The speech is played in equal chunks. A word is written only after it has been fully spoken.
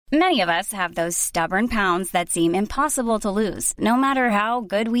Many of us have those stubborn pounds that seem impossible to lose, no matter how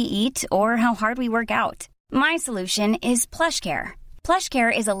good we eat or how hard we work out. My solution is PlushCare.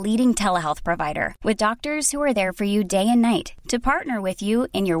 PlushCare is a leading telehealth provider with doctors who are there for you day and night to partner with you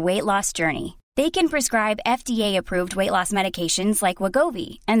in your weight loss journey. They can prescribe FDA-approved weight loss medications like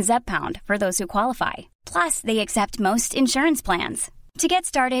Wegovy and Zepbound for those who qualify. Plus, they accept most insurance plans. To get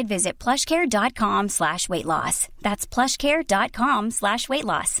started, visit plushcare.com/weightloss. That's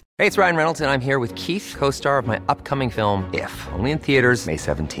plushcare.com/weightloss. Hey, it's Ryan Reynolds, and I'm here with Keith, co-star of my upcoming film, If, only in theaters May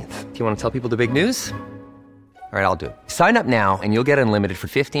 17th. Do you want to tell people the big news? All right, I'll do it. Sign up now and you'll get unlimited for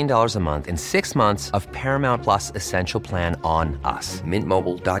 $15 a month and 6 months of Paramount Plus Essential Plan on us.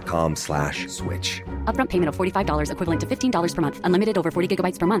 MintMobile.com/switch. Upfront payment of $45 equivalent to $15 per month. Unlimited over 40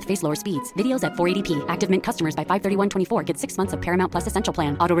 gigabytes per month. Face lower speeds. Videos at 480p. Active Mint customers by 531.24 get 6 months of Paramount Plus Essential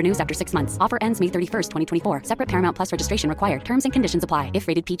Plan. Auto renews after 6 months. Offer ends May 31st, 2024. Separate Paramount Plus registration required. Terms and conditions apply if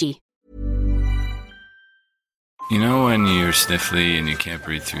rated PG. You know when you're sniffly and you can't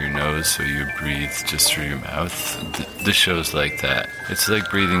breathe through your nose, so you breathe just through your mouth? This show's like that. It's like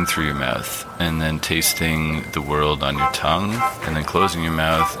breathing through your mouth and then tasting the world on your tongue and then closing your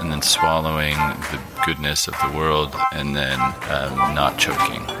mouth and then swallowing the goodness of the world and then not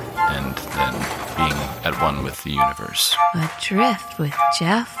choking and then being at one with the universe. Adrift with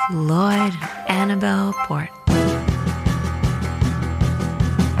Jeff, Lloyd, and Annabelle Port.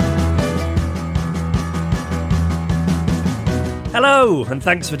 Hello, and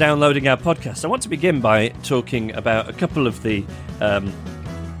thanks for downloading our podcast. I want to begin by talking about a couple of the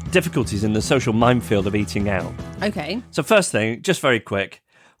difficulties in the social minefield of eating out. Okay. So first thing, just very quick,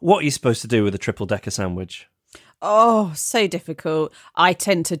 what are you supposed to do with a triple-decker sandwich? Oh, so difficult. I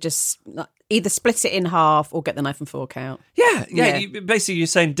tend to just either split it in half or get the knife and fork out. Yeah. Basically, you're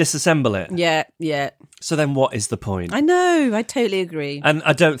saying disassemble it. Yeah. So then what is the point? I know, I totally agree. And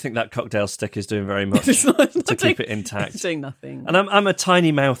I don't think that cocktail stick is doing very much to keep it intact. It's doing nothing. And I'm a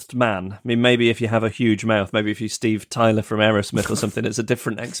tiny-mouthed man. I mean, maybe if you have a huge mouth, maybe if you're Steve Tyler from Aerosmith or something, it's a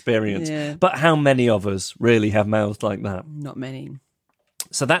different experience. Yeah. But how many of us really have mouths like that? Not many.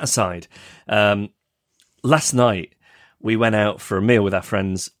 So that aside, last night we went out for a meal with our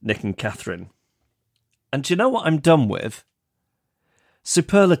friends Nick and Catherine. And do you know what I'm done with?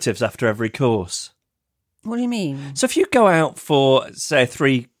 Superlatives after every course. What do you mean? So if you go out for, say, a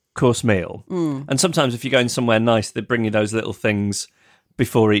 3-course meal, and sometimes if you're going somewhere nice, they bring you those little things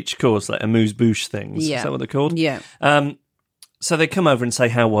before each course, like amuse-bouche things. Yeah. Is that what they're called? Yeah. So they come over and say,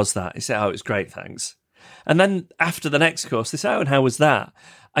 how was that? You say, oh, it was great, thanks. And then after the next course, they say, oh, and how was that?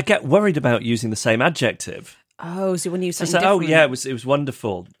 I get worried about using the same adjective. Oh, so when you say oh yeah, it was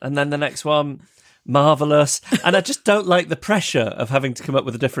wonderful. And then the next one, marvellous. And I just don't like the pressure of having to come up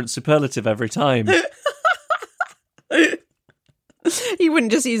with a different superlative every time. You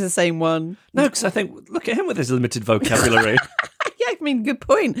wouldn't just use the same one. No, because I think, look at him with his limited vocabulary. Yeah, I mean, good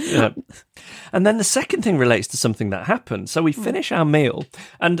point. Yeah. And then the second thing relates to something that happened. So we finish our meal,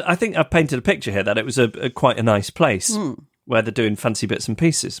 and I think I've painted a picture here that it was quite a nice place where they're doing fancy bits and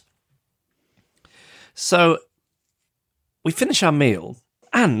pieces. So we finish our meal,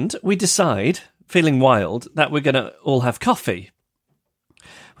 and we decide, feeling wild, that we're going to all have coffee.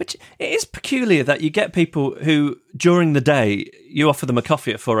 Which, it is peculiar that you get people who, during the day, you offer them a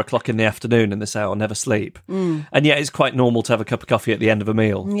coffee at 4 o'clock in the afternoon and they say, I'll never sleep. And yet it's quite normal to have a cup of coffee at the end of a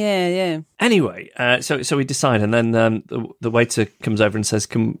meal. Yeah. Anyway, so we decide, and then the waiter comes over and says,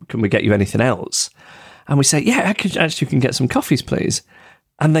 can we get you anything else? And we say, yeah, actually, you can get some coffees, please.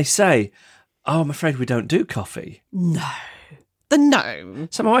 And they say, oh, I'm afraid we don't do coffee. No.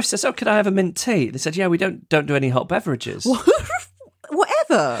 So my wife says, oh, could I have a mint tea? They said, yeah, we don't do any hot beverages.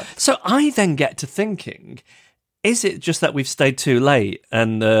 Whatever. So I then get to thinking, is it just that we've stayed too late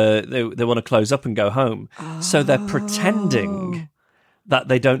and they want to close up and go home? So they're pretending that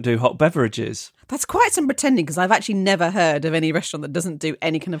they don't do hot beverages. That's quite some pretending, because I've actually never heard of any restaurant that doesn't do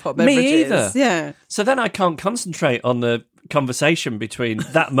any kind of hot beverages. Me either. Yeah. So then I can't concentrate on the conversation between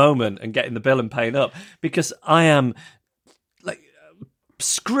that moment and getting the bill and paying up, because I am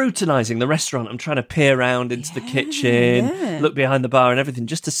scrutinising the restaurant. I'm trying to peer around into the kitchen, look behind the bar and everything,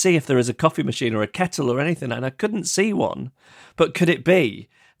 just to see if there is a coffee machine or a kettle or anything, and I couldn't see one. But could it be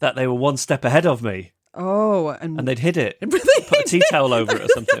that they were one step ahead of me? Oh, and they'd hid it, put a tea towel over it or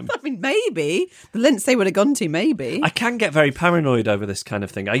something. I mean, maybe the lengths they would have gone to. Maybe I can get very paranoid over this kind of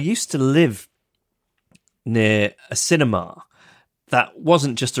thing. I used to live near a cinema that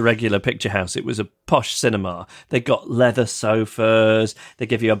wasn't just a regular picture house. It was a posh cinema. They got leather sofas. They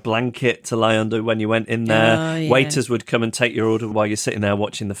give you a blanket to lie under when you went in there. Oh, yeah. Waiters would come and take your order while you're sitting there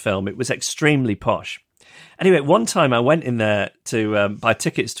watching the film. It was extremely posh. Anyway, one time I went in there to buy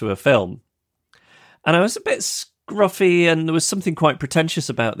tickets to a film, and I was a bit scruffy, and there was something quite pretentious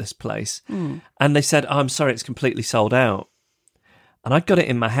about this place. And they said, I'm sorry, it's completely sold out. And I got it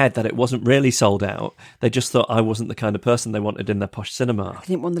in my head that it wasn't really sold out. They just thought I wasn't the kind of person they wanted in their posh cinema. I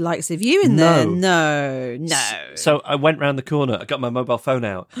didn't want the likes of you in there. No. So I went round the corner, I got my mobile phone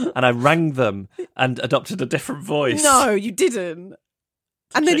out, and I rang them and adopted a different voice. No, you didn't.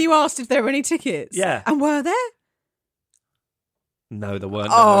 And then you asked if there were any tickets. Yeah. And were there? No, there weren't.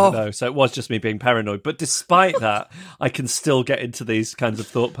 Oh. No. So it was just me being paranoid. But despite that, I can still get into these kinds of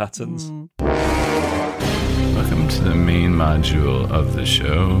thought patterns. Welcome to the main module of the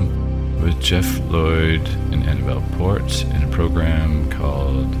show with Jeff Lloyd and Annabelle Port in a program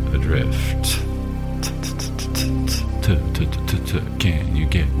called Adrift. Can you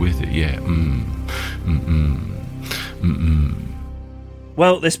get with it? Yeah.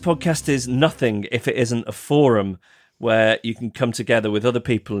 Well, this podcast is nothing if it isn't a forum where you can come together with other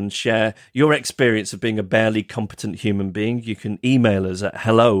people and share your experience of being a barely competent human being. You can email us at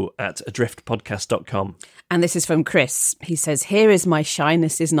hello@adriftpodcast.com. And this is from Chris. He says, here is my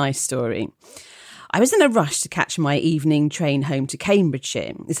shyness is nice story. I was in a rush to catch my evening train home to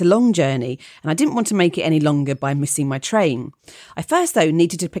Cambridgeshire. It's a long journey, and I didn't want to make it any longer by missing my train. I first, though,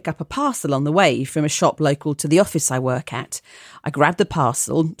 needed to pick up a parcel on the way from a shop local to the office I work at. I grabbed the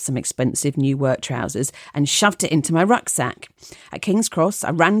parcel, some expensive new work trousers, and shoved it into my rucksack. At King's Cross,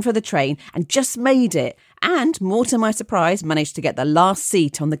 I ran for the train and just made it, and, more to my surprise, managed to get the last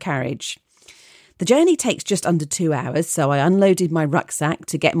seat on the carriage. The journey takes just under 2 hours, so I unloaded my rucksack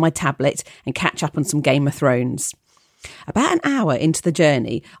to get my tablet and catch up on some Game of Thrones. About an hour into the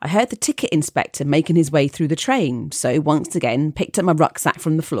journey, I heard the ticket inspector making his way through the train, so once again picked up my rucksack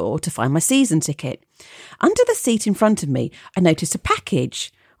from the floor to find my season ticket. Under the seat in front of me, I noticed a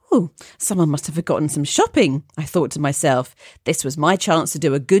package. Oh, someone must have forgotten some shopping, I thought to myself. This was my chance to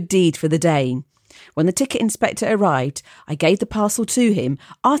do a good deed for the day. When the ticket inspector arrived, I gave the parcel to him,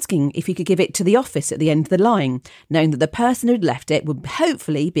 asking if he could give it to the office at the end of the line, knowing that the person who'd left it would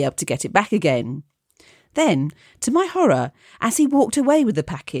hopefully be able to get it back again. Then, to my horror, as he walked away with the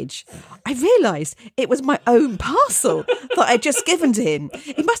package, I realised it was my own parcel that I'd just given to him.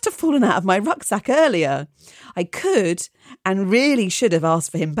 It must have fallen out of my rucksack earlier. I could and really should have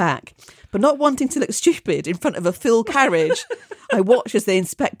asked for him back, but not wanting to look stupid in front of a full carriage, I watched as the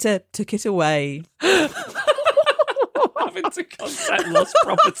inspector took it away. Having to contact lost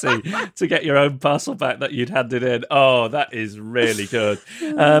property to get your own parcel back that you'd handed in. Oh, that is really good.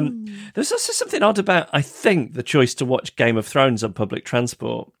 There's also something odd about, I think, the choice to watch Game of Thrones on public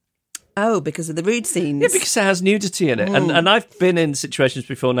transport. Oh, because of the rude scenes? Yeah, because it has nudity in it. And I've been in situations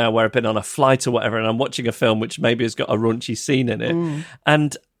before now where I've been on a flight or whatever and I'm watching a film which maybe has got a raunchy scene in it.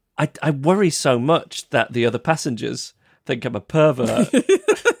 And I worry so much that the other passengers think I'm a pervert.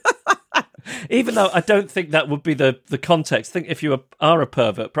 Even though I don't think that would be the context. I think if you are a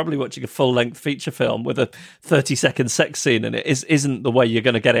pervert, probably watching a full-length feature film with a 30-second sex scene in it isn't the way you're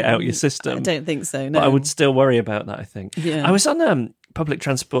going to get it out of your system. I don't think so, no. But I would still worry about that, I think. Yeah. I was on public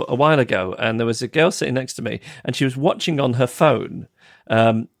transport a while ago, and there was a girl sitting next to me, and she was watching on her phone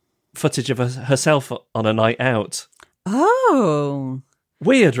footage of herself on a night out. Oh.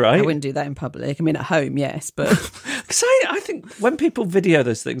 Weird, right? I wouldn't do that in public. I mean, at home, yes, but... Because I think when people video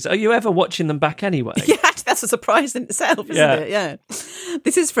those things, are you ever watching them back anyway? Yeah, that's a surprise in itself, isn't it? Yeah.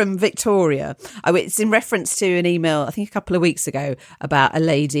 This is from Victoria. Oh, it's in reference to an email, I think a couple of weeks ago, about a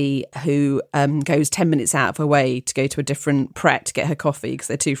lady who goes 10 minutes out of her way to go to a different Pret to get her coffee because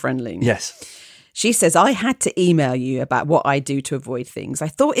they're too friendly. Yes. She says, I had to email you about what I do to avoid things. I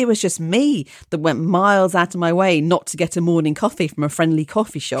thought it was just me that went miles out of my way not to get a morning coffee from a friendly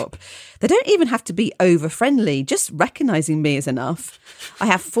coffee shop. They don't even have to be over-friendly. Just recognising me is enough. I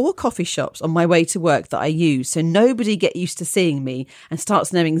have 4 coffee shops on my way to work that I use, so nobody get used to seeing me and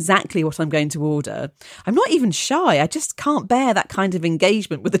starts knowing exactly what I'm going to order. I'm not even shy. I just can't bear that kind of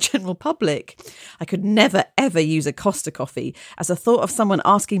engagement with the general public. I could never, ever use a Costa coffee, as the thought of someone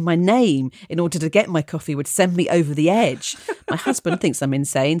asking my name in order to get my coffee would send me over the edge. My husband thinks I'm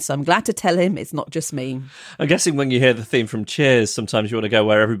insane, so I'm glad to tell him it's not just me. I'm guessing when you hear the theme from Cheers, sometimes you want to go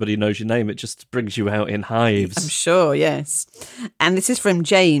where everybody knows your name. It just brings you out in hives. I'm sure, yes. And this is from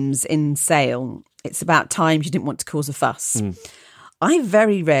James in Sale. It's about times you didn't want to cause a fuss. I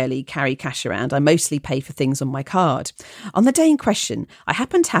very rarely carry cash around. I mostly pay for things on my card. On the day in question, I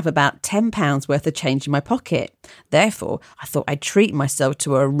happened to have about £10 worth of change in my pocket. Therefore, I thought I'd treat myself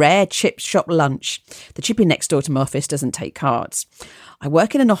to a rare chip shop lunch. The chippy next door to my office doesn't take cards. I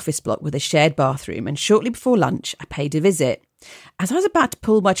work in an office block with a shared bathroom, and shortly before lunch, I paid a visit. As I was about to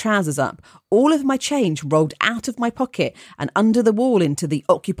pull my trousers up, all of my change rolled out of my pocket and under the wall into the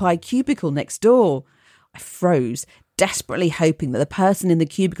occupied cubicle next door. I froze, desperately hoping that the person in the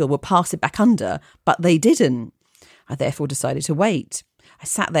cubicle would pass it back under, but they didn't. I therefore decided to wait. I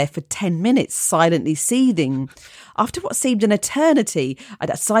sat there for 10 minutes, silently seething. After what seemed an eternity, I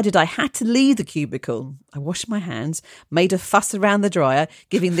decided I had to leave the cubicle. I washed my hands, made a fuss around the dryer,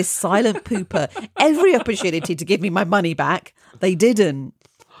 giving this silent pooper every opportunity to give me my money back. They didn't.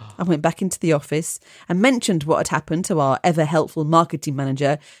 I went back into the office and mentioned what had happened to our ever-helpful marketing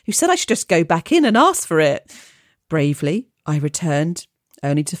manager, who said I should just go back in and ask for it. Bravely, I returned,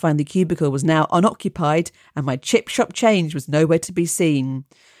 only to find the cubicle was now unoccupied and my chip shop change was nowhere to be seen.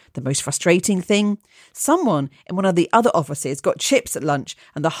 The most frustrating thing? Someone in one of the other offices got chips at lunch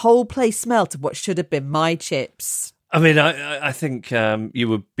and the whole place smelt of what should have been my chips. I mean, I think you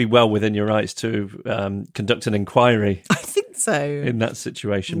would be well within your rights to conduct an inquiry. I think so. In that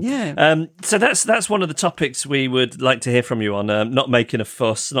situation. Yeah. So that's one of the topics we would like to hear from you on, not making a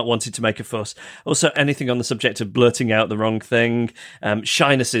fuss, not wanting to make a fuss. Also, anything on the subject of blurting out the wrong thing.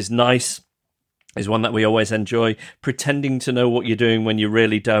 Shyness is nice, is one that we always enjoy. Pretending to know what you're doing when you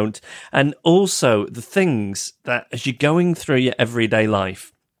really don't. And also the things that, as you're going through your everyday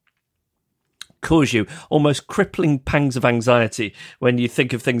life, cause you almost crippling pangs of anxiety when you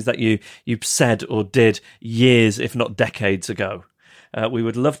think of things that you've said or did years, if not decades ago. We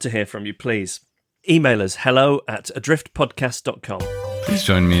would love to hear from you, please. Email us hello@adriftpodcast.com. Please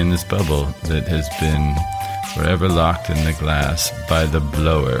join me in this bubble that has been forever locked in the glass by the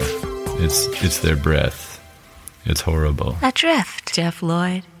blower. It's their breath. It's horrible. Adrift. Jeff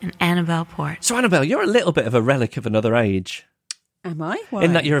Lloyd and Annabelle Port. So, Annabelle, you're a little bit of a relic of another age. Am I? Why?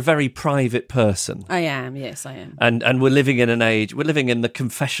 In that you're a very private person. I am, yes, I am. And we're living in an age, we're living in the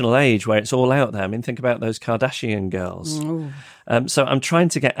confessional age where it's all out there. I mean, think about those Kardashian girls. So I'm trying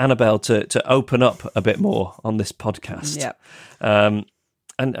to get Annabelle to open up a bit more on this podcast. Yep.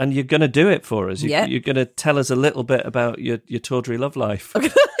 And you're going to do it for us. Yeah. You're going to tell us a little bit about your tawdry love life. I'm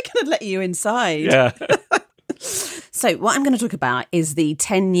going to let you inside. Yeah. So what I'm going to talk about is the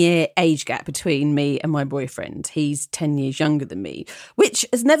 10-year age gap between me and my boyfriend. He's 10 years younger than me, which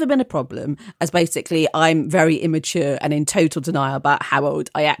has never been a problem, as basically I'm very immature and in total denial about how old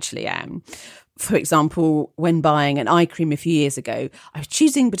I actually am. For example, when buying an eye cream a few years ago, I was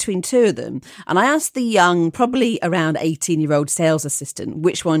choosing between two of them, and I asked the young, probably around 18-year-old sales assistant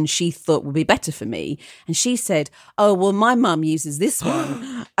which one she thought would be better for me. And she said, "Oh, well, my mum uses this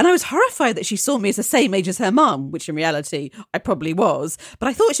one." And I was horrified that she saw me as the same age as her mum, which in reality I probably was. But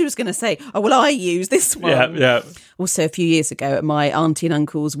I thought she was going to say, "Oh, well, I use this one." Yeah. Also, a few years ago at my auntie and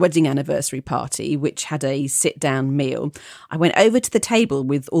uncle's wedding anniversary party, which had a sit-down meal, I went over to the table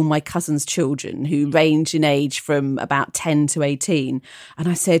with all my cousins' children, who range in age from about 10 to 18. And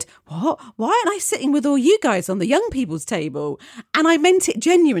I said, "What? Why aren't I sitting with all you guys on the young people's table?" And I meant it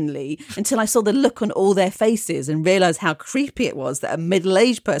genuinely until I saw the look on all their faces and realised how creepy it was that a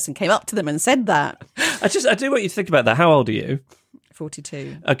middle-aged person came up to them and said that. I do want you to think about that. How old are you?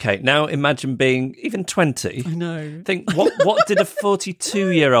 42. Okay, now imagine being even 20. I know. Think, what did a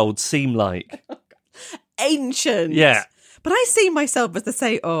 42-year-old seem like? Ancient. Yeah. But I see myself as the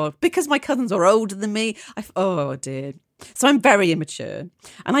say, because my cousins are older than me, oh dear. So I'm very immature.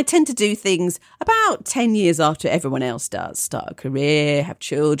 And I tend to do things about 10 years after everyone else does. Start a career, have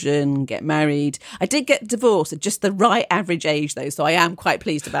children, get married. I did get divorced at just the right average age, though, so I am quite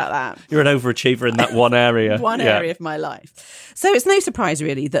pleased about that. You're an overachiever in that one area. Area of my life. So it's no surprise,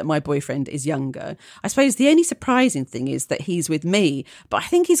 really, that my boyfriend is younger. I suppose the only surprising thing is that he's with me, but I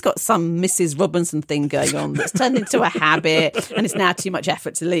think he's got some Mrs. Robinson thing going on that's turned into a habit, and it's now too much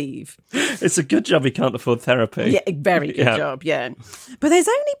effort to leave. It's a good job he can't afford therapy. Yeah, very good job, yeah. But there's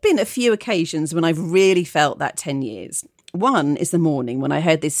only been a few occasions when I've really felt that 10 years. One is the morning when I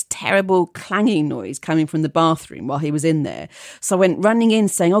heard this terrible clanging noise coming from the bathroom while he was in there. So I went running in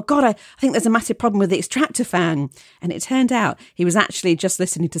saying, "Oh God, I think there's a massive problem with the extractor fan." And it turned out he was actually just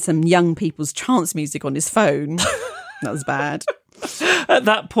listening to some young people's trance music on his phone. That was bad. At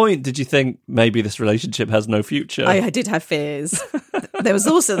that point, did you think maybe this relationship has no future? I did have fears. There was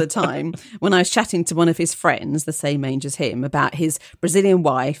also the time when I was chatting to one of his friends, the same age as him, about his Brazilian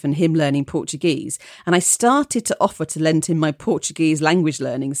wife and him learning Portuguese. And I started to offer to lend him my Portuguese language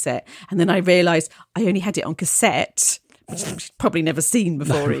learning set. And then I realised I only had it on cassette, which I've probably never seen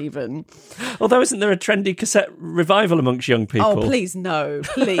before even. Although isn't there a trendy cassette revival amongst young people? Oh, please no.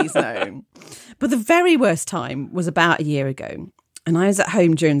 Please no. But the very worst time was about a year ago. And I was at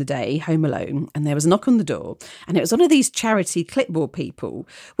home during the day, home alone, and there was a knock on the door, and it was one of these charity clipboard people,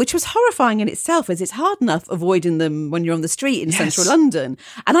 which was horrifying in itself, as it's hard enough avoiding them when you're on the street in central London.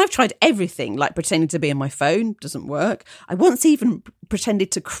 And I've tried everything, like pretending to be on my phone, doesn't work. I once even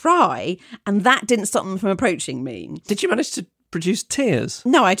pretended to cry, and that didn't stop them from approaching me. Did you manage to produce tears?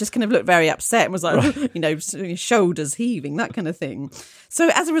 No, I just kind of looked very upset and was like, shoulders heaving, that kind of thing. So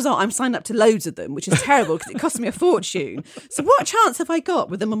as a result, I'm signed up to loads of them, which is terrible because it cost me a fortune. So what chance have I got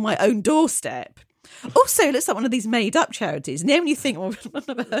with them on my own doorstep? Also, it looks like one of these made-up charities. And then you think, well, I've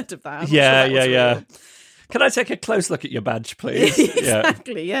never heard of that. Yeah. Can I take a close look at your badge, please?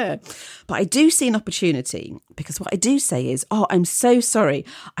 Exactly, yeah. But I do see an opportunity, because what I do say is, I'm so sorry.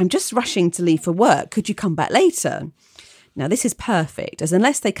 I'm just rushing to leave for work. Could you come back later? Now, this is perfect, as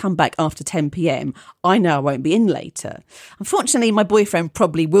unless they come back after 10 p.m, I know I won't be in later. Unfortunately, my boyfriend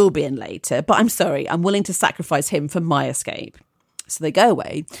probably will be in later, but I'm sorry, I'm willing to sacrifice him for my escape. So they go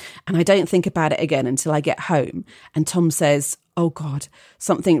away, and I don't think about it again until I get home. And Tom says, oh God,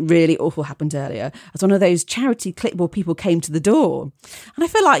 something really awful happened earlier, as one of those charity clipboard people came to the door. And I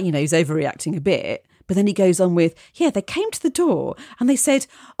feel like, he's overreacting a bit. But then he goes on with, they came to the door and they said,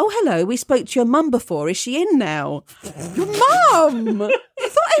 oh, hello, we spoke to your mum before. Is she in now? Your mum? I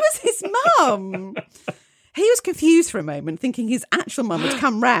thought it was his mum. He was confused for a moment, thinking his actual mum had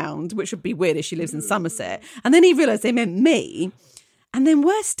come round, which would be weird if she lives in Somerset. And then he realised they meant me. And then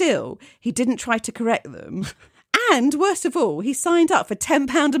worse still, he didn't try to correct them. And worst of all, he signed up for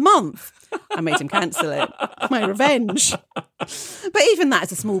 £10 a month. I made him cancel it. My revenge. But even that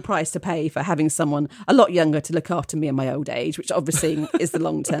is a small price to pay for having someone a lot younger to look after me in my old age, which obviously is the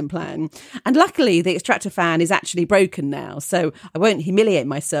long-term plan. And luckily, the extractor fan is actually broken now, so I won't humiliate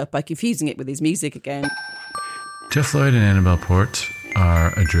myself by confusing it with his music again. Jeff Lloyd and Annabelle Port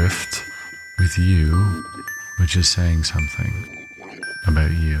are adrift with you, which is saying something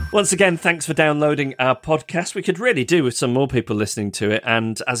about you. Once again, thanks for downloading our podcast. We could really do with some more people listening to it.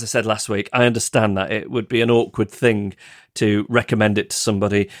 And as I said last week, I understand that it would be an awkward thing to recommend it to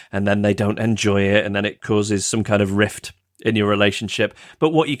somebody and then they don't enjoy it and then it causes some kind of rift in your relationship.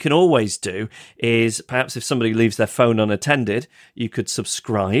 But what you can always do is perhaps if somebody leaves their phone unattended, you could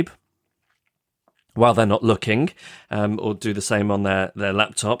subscribe while they're not looking, or do the same on their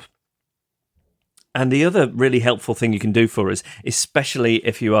laptop. And the other really helpful thing you can do for us, especially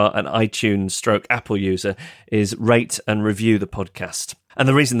if you are an iTunes / Apple user, is rate and review the podcast. And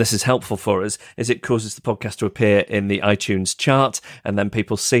the reason this is helpful for us is it causes the podcast to appear in the iTunes chart, and then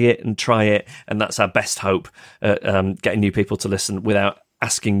people see it and try it, and that's our best hope at getting new people to listen without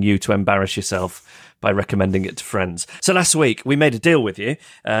asking you to embarrass yourself by recommending it to friends. So last week, we made a deal with you.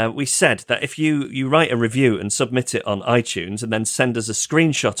 We said that if you write a review and submit it on iTunes and then send us a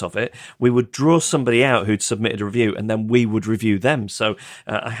screenshot of it, we would draw somebody out who'd submitted a review and then we would review them. So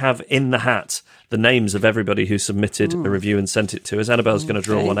I have in the hat the names of everybody who submitted a review and sent it to us. Annabelle's going to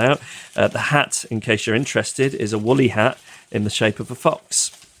draw one out. The hat, in case you're interested, is a woolly hat in the shape of a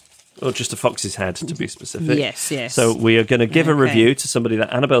fox. Or just a fox's head, to be specific. Yes. So we are going to give a review to somebody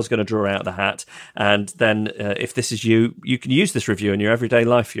that Annabelle's going to draw out the hat. And then if this is you, you can use this review in your everyday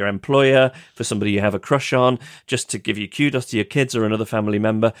life, for your employer, for somebody you have a crush on, just to give you kudos to your kids or another family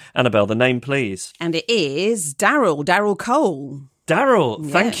member. Annabelle, the name, please. And it is Daryl Cole. Daryl,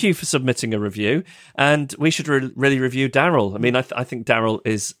 thank you for submitting a review. And we should really review Daryl. I mean, I think Daryl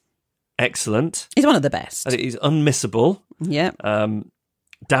is excellent. He's one of the best. I think he's unmissable. Yeah.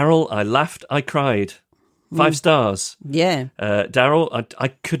 Daryl, I laughed, I cried. 5 stars. Yeah. Daryl, I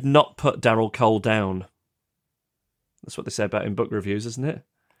could not put Daryl Cole down. That's what they say about in book reviews, isn't it?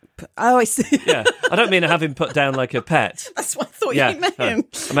 Oh, I see. Yeah. I don't mean to have him put down like a pet. That's what I thought you meant. No.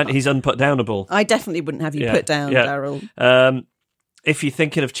 I meant he's unputdownable. I definitely wouldn't have you put down, Daryl. If you're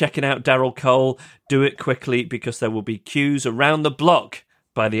thinking of checking out Daryl Cole, do it quickly because there will be queues around the block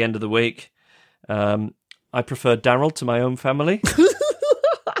by the end of the week. I prefer Daryl to my own family.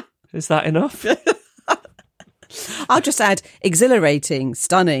 Is that enough? I'll just add exhilarating,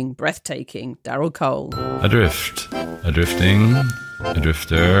 stunning, breathtaking Daryl Cole. Adrift. Adrifting.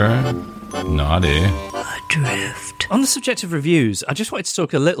 Adrifter. Naughty. Adrift. On the subject of reviews, I just wanted to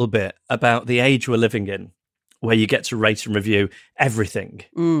talk a little bit about the age we're living in, where you get to rate and review everything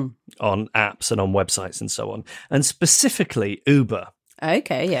on apps and on websites and so on, and specifically Uber.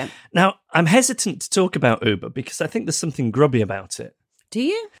 Okay, yeah. Now, I'm hesitant to talk about Uber because I think there's something grubby about it. Do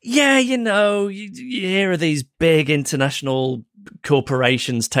you? Yeah, you hear of these big international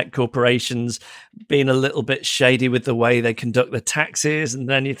corporations, tech corporations, being a little bit shady with the way they conduct their taxes, and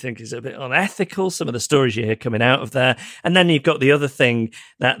then you think it's a bit unethical, some of the stories you hear coming out of there. And then you've got the other thing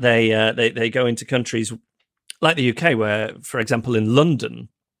that they go into countries like the UK, where, for example, in London,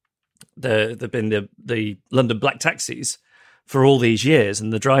 there've been the London black taxis for all these years,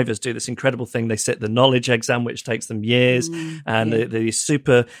 and the drivers do this incredible thing. They sit the knowledge exam, which takes them years, and they're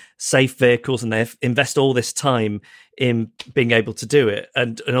super safe vehicles, and they invest all this time in being able to do it.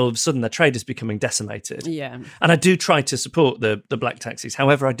 And all of a sudden, their trade is becoming decimated. Yeah. And I do try to support the black taxis.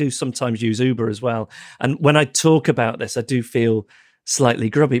 However, I do sometimes use Uber as well. And when I talk about this, I do feel slightly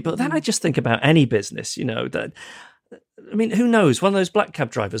grubby. But then I just think about any business, that... I mean, who knows? One of those black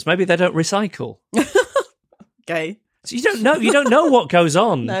cab drivers, maybe they don't recycle. Okay. So you don't know what goes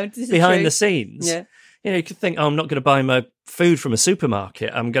on behind the scenes. Yeah. You could think, I'm not going to buy my food from a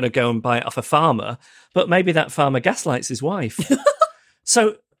supermarket. I'm going to go and buy it off a farmer. But maybe that farmer gaslights his wife.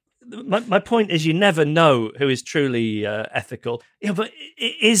 So my point is, you never know who is truly ethical. Yeah, but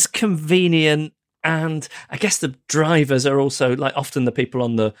it is convenient. And I guess the drivers are also like often the people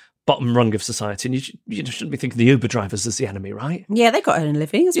on the bottom rung of society, and you shouldn't be thinking the Uber drivers as the enemy, right? Yeah, they've got to earn a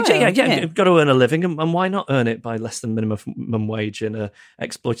living as well. Yeah, you've got to earn a living, and why not earn it by less than minimum wage in a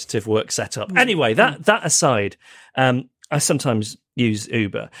exploitative work setup? Anyway, that aside, I sometimes use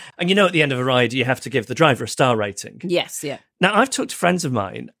Uber, and at the end of a ride, you have to give the driver a star rating. Yes, yeah. Now, I've talked to friends of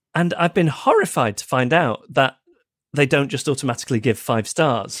mine, and I've been horrified to find out that they don't just automatically give 5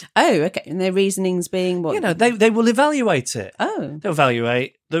 stars. Oh, okay. And their reasonings being what? They will evaluate it. Oh. They'll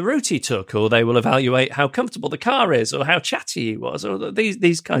evaluate the route he took, or they will evaluate how comfortable the car is, or how chatty he was, or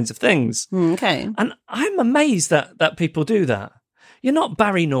these kinds of things. Okay. And I'm amazed that people do that. You're not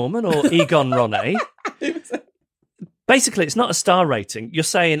Barry Norman or Egon Ronay. Basically, it's not a star rating. You're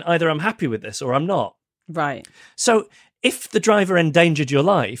saying either I'm happy with this or I'm not. Right. So if the driver endangered your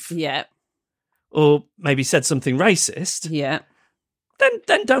life... Yeah. Or maybe said something racist,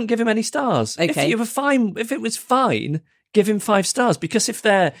 then don't give him any stars. Okay. If it was fine, give him 5 stars, because if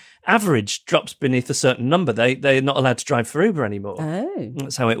their average drops beneath a certain number, they're not allowed to drive for Uber anymore. Oh.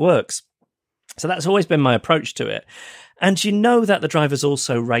 That's how it works. So that's always been my approach to it. And that the drivers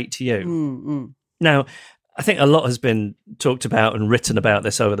also rate you. Mm-hmm. Now, I think a lot has been talked about and written about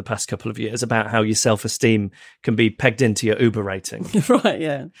this over the past couple of years, about how your self-esteem can be pegged into your Uber rating. Right,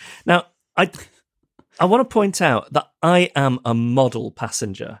 yeah. Now, I want to point out that I am a model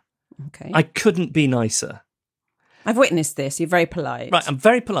passenger. Okay. I couldn't be nicer. I've witnessed this. You're very polite. Right, I'm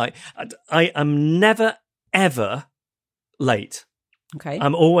very polite. I am never, ever late. Okay.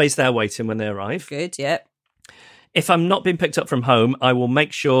 I'm always there waiting when they arrive. Good, yeah. If I'm not being picked up from home, I will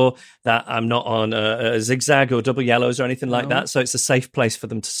make sure that I'm not on a zigzag or double yellows or anything like that, so it's a safe place for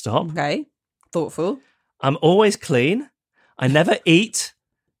them to stop. Okay. Thoughtful. I'm always clean. I never eat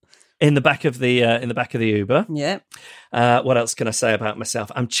in the back of the Uber. Yeah. What else can I say about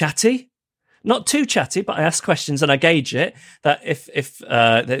myself? I'm chatty, not too chatty, but I ask questions and I gauge it. That if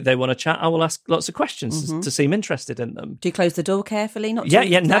they want to chat, I will ask lots of questions to seem interested in them. Do you close the door carefully? Not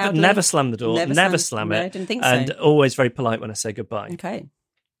never slam the door, never slam it. No, I didn't think so. And always very polite when I say goodbye. Okay.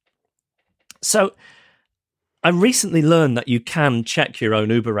 So I recently learned that you can check your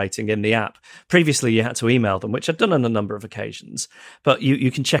own Uber rating in the app. Previously, you had to email them, which I've done on a number of occasions, but you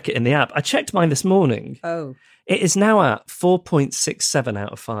can check it in the app. I checked mine this morning. Oh. It is now at 4.67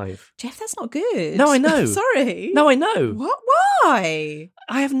 out of 5. Jeff, that's not good. No, I know. Sorry. No, I know. What? Why?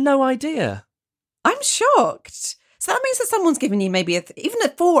 I have no idea. I'm shocked. So that means that someone's given you maybe even a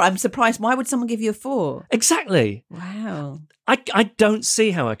 4. I'm surprised. Why would someone give you a 4? Exactly. Wow. I don't see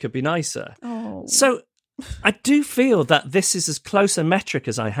how I could be nicer. Oh. So I do feel that this is as close a metric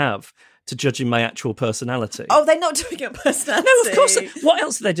as I have to judging my actual personality. Oh, they're not doing it personality. No, of course. What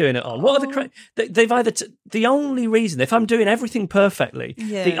else are they doing it on? What are they've either the only reason, if I'm doing everything perfectly,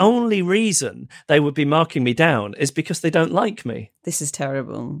 the only reason they would be marking me down is because they don't like me. This is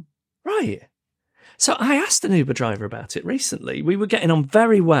terrible. Right. So I asked an Uber driver about it recently. We were getting on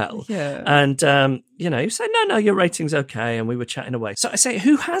very well. Yeah. And, he said, no, your rating's okay. And we were chatting away. So I say,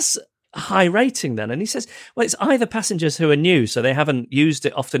 who has a high rating then? And he says, well, it's either passengers who are new, so they haven't used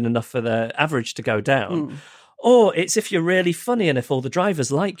it often enough for their average to go down, or it's if you're really funny and if all the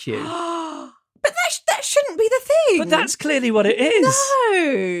drivers like you. But that shouldn't be the thing. But that's clearly what it is.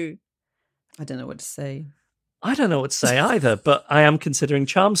 No. I don't know what to say. I don't know what to say either, but I am considering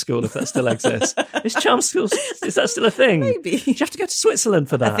Charm School if that still exists. Is Charm School, is that still a thing? Maybe. Do you have to go to Switzerland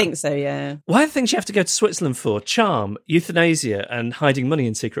for that? I think so, yeah. Why are the things you have to go to Switzerland for? Charm, euthanasia, and hiding money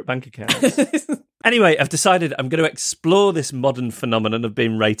in secret bank accounts. Anyway, I've decided I'm going to explore this modern phenomenon of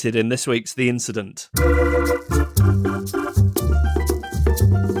being rated in this week's The Incident.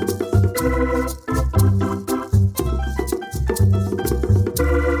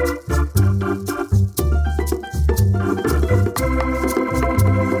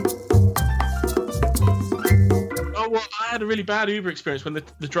 bad Uber experience when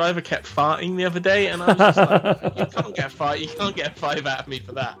the driver kept farting the other day, and I was just like, you can't get a 5 out of me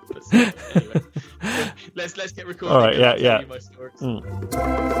for that. But anyway, let's get recording. All right, yeah.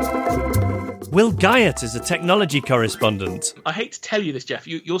 Will Guyot is a technology correspondent. I hate to tell you this, Jeff.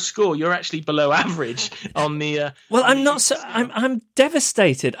 Your score, you're actually below average on the. Well, I'm not. I'm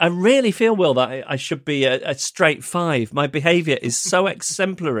devastated. I really feel, Will, that I should be a straight 5. My behaviour is so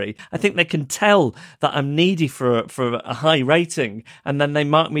exemplary. I think they can tell that I'm needy for a high rating, and then they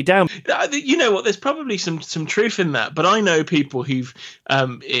mark me down. You know what? There's probably some truth in that, but I know people who've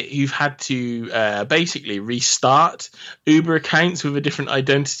had to basically restart Uber accounts with a different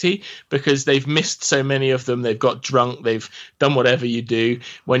identity because they've missed so many of them. They've got drunk. They've done whatever you do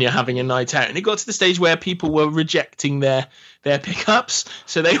when you're having a night out, and it got to the stage where people were rejecting their pickups,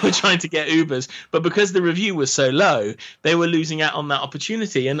 so they were trying to get Ubers, but because the review was so low, they were losing out on that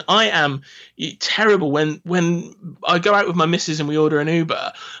opportunity. And I am terrible when I go out with my missus and we order an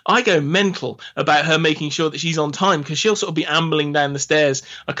Uber. I go mental about her making sure that she's on time, because she'll sort of be ambling down the stairs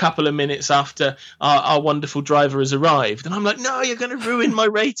a couple of minutes after our wonderful driver has arrived, and I'm like, no, you're going to ruin my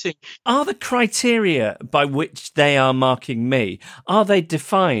rating. Are the criteria by which they are marking me, are they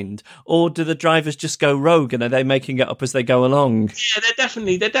defined, or do the drivers just go rogue and are they making it up as they go along? Yeah,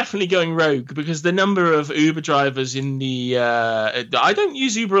 they're definitely going rogue, because the number of Uber drivers in the I don't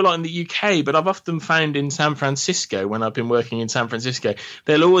use Uber a lot in the UK, but I've often found in San Francisco, when I've been working in San Francisco,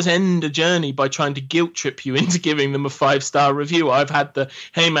 they'll always end a journey by trying to guilt trip you into giving them a 5-star review. I've had the,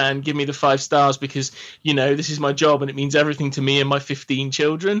 hey man, give me the 5 stars because, you know, this is my job and it means everything to me and my 15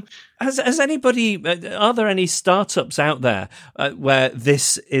 children. Has anybody, are there any startups out there where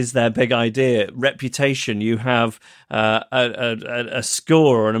this is their big idea? Reputation, you have a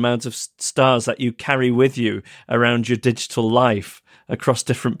score or an amount of stars that you carry with you around your digital life across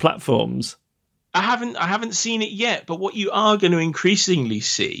different platforms? I haven't seen it yet, but what you are going to increasingly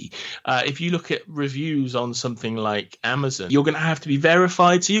see, if you look at reviews on something like Amazon, you're going to have to be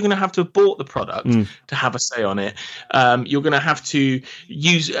verified. So you're going to have to have bought the product to have a say on it. You're going to have to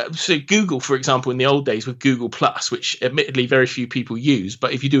use, so Google, for example, in the old days with Google Plus, which admittedly very few people use,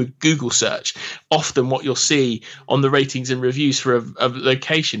 but if you do a Google search, often what you'll see on the ratings and reviews for a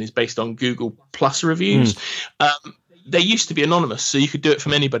location is based on Google Plus reviews. They used to be anonymous, so you could do it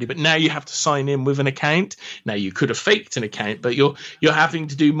from anybody, but now you have to sign in with an account. Now, you could have faked an account, but you're having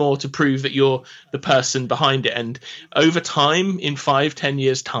to do more to prove that you're the person behind it. And over time, in 5-10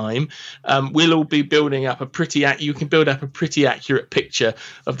 years' time, we'll all be building up you can build up a pretty accurate picture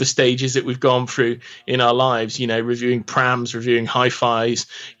of the stages that we've gone through in our lives, you know, reviewing prams, reviewing hi-fis,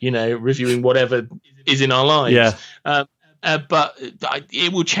 you know, reviewing whatever is in our lives. Yeah. But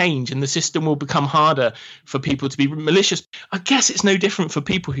it will change and the system will become harder for people to be malicious. I guess it's no different for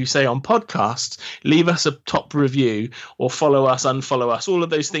people who say on podcasts, leave us a top review or follow us, unfollow us, all of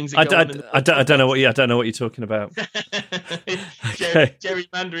those things. I don't know what you're talking about.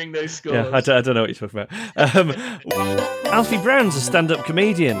 Gerrymandering those scores. Yeah, I don't know what you're talking about. Alfie Brown's a stand-up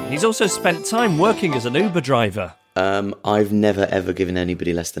comedian. He's also spent time working as an Uber driver. I've never, ever given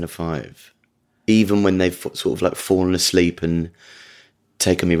anybody less than a 5. Even when they've sort of like fallen asleep and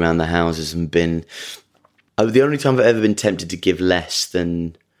taken me around the houses and been... the only time I've ever been tempted to give less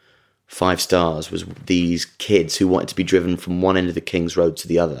than 5 stars was these kids who wanted to be driven from one end of the King's Road to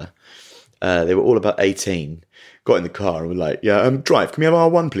the other. They were all about 18, got in the car and were like, yeah, drive, can we have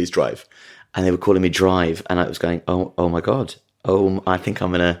R1 please, drive? And they were calling me drive and I was going, oh my God. I think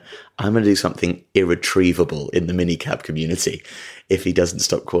I'm gonna do something irretrievable in the minicab community if he doesn't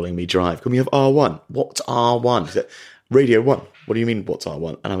stop calling me drive. Can we have R1? What's R1? He said, Radio 1. What do you mean, what's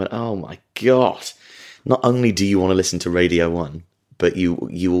R1? And I went, oh my God. Not only do you want to listen to Radio 1, but you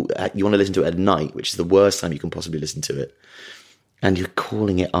want to listen to it at night, which is the worst time you can possibly listen to it. And you're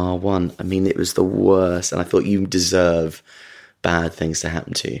calling it R1. I mean, it was the worst. And I thought, you deserve bad things to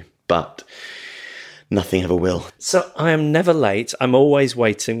happen to you. But nothing ever will. So I am never late. I'm always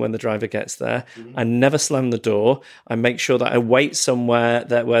waiting when the driver gets there. I never slam the door. I make sure that I wait somewhere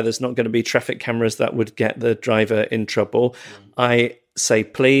where there's not going to be traffic cameras that would get the driver in trouble. I say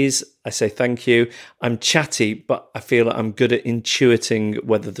please. I say thank you. I'm chatty, but I feel like I'm good at intuiting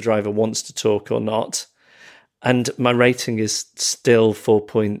whether the driver wants to talk or not. And my rating is still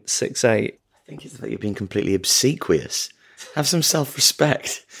 4.68. I think it's that you're being completely obsequious. Have some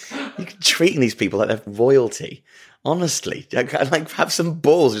self-respect. You're treating these people like they're royalty. Honestly, like have some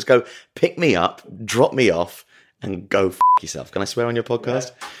balls. Just go pick me up, drop me off, and go f*** yourself. Can I swear on your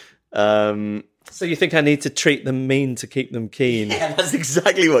podcast? Yeah. So you think I need to treat them mean to keep them keen? Yeah, that's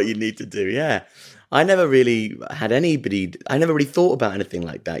exactly what you need to do. Yeah, I never really thought about anything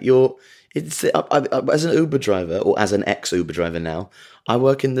like that. It's as an Uber driver, or as an ex-Uber driver now, I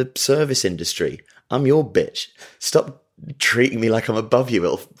work in the service industry. I'm your bitch. Stop treating me like I'm above you.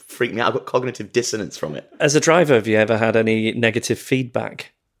 It'll freak me out. I've got cognitive dissonance from it. As a driver, have you ever had any negative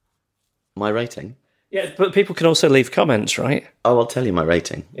feedback? My rating? Yeah, but people can also leave comments, right? Oh, I'll tell you my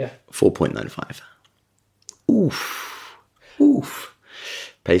rating. Yeah. 4.95. Oof.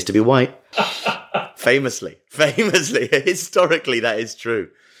 Pays to be white. Famously, historically, that is true.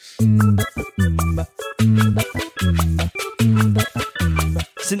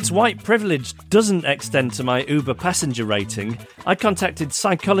 Since white privilege doesn't extend to my Uber passenger rating, I contacted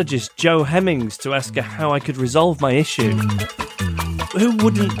psychologist Jo Hemmings to ask her how I could resolve my issue. Who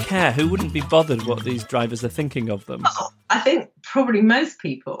wouldn't care? Who wouldn't be bothered what these drivers are thinking of them? Oh, I think probably most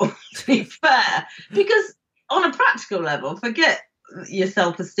people, to be fair. Because on a practical level, forget your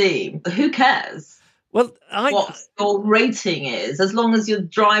self-esteem. Who cares? Well, what your rating is, as long as your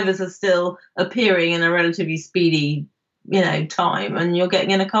drivers are still appearing in a relatively speedy, time, and you're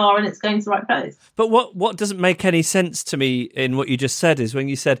getting in a car and it's going to the right place. But what doesn't make any sense to me in what you just said is when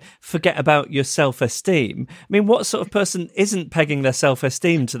you said, forget about your self-esteem. I mean, what sort of person isn't pegging their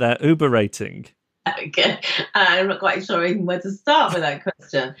self-esteem to their Uber rating? Okay, I'm not quite sure even where to start with that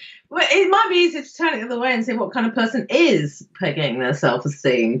question. Well, it might be easier to turn it the other way and say what kind of person is pegging their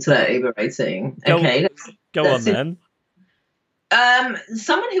self-esteem to their Uber rating. Okay, go on then.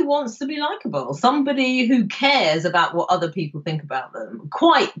 Someone who wants to be likable, somebody who cares about what other people think about them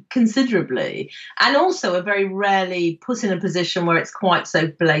quite considerably, and also are very rarely put in a position where it's quite so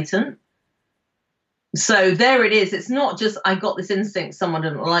blatant. So there it is. It's not just I got this instinct someone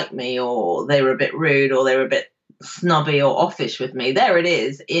didn't like me, or they were a bit rude, or they were a bit snobby or offish with me. There it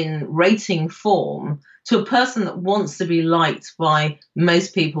is in rating form to a person that wants to be liked by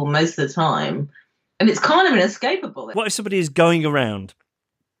most people most of the time. And it's kind of inescapable. What if somebody is going around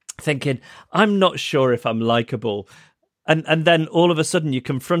thinking, I'm not sure if I'm likable, and then all of a sudden you're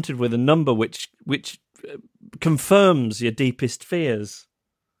confronted with a number which confirms your deepest fears?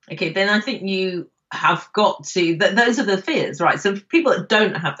 Okay, then I think you have got to, those are the fears, right? So for people that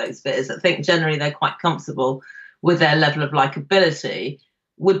don't have those fears, that think generally they're quite comfortable with their level of likability,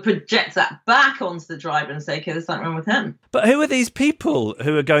 would project that back onto the driver and say, okay, there's something wrong with him. But who are these people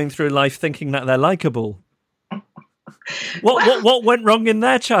who are going through life thinking that they're likable? What went wrong in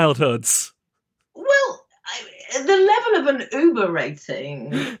their childhoods? Well, the level of an Uber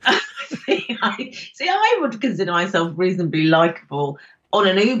rating, I would consider myself reasonably likable on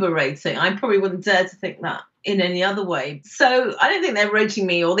an Uber rating. I probably wouldn't dare to think that in any other way. So I don't think they're rating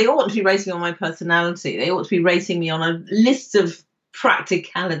me, or they ought to be rating me on my personality. They ought to be rating me on a list of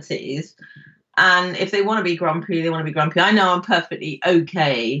practicalities. And if they want to be grumpy, they want to be grumpy. I know I'm perfectly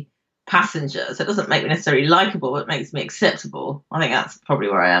okay passenger, so it doesn't make me necessarily likable, but it makes me acceptable. I think that's probably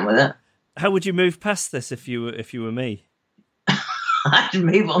where I am with it. How would you move past this if you were me? I'd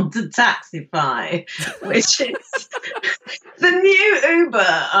move on to Taxify, which is the new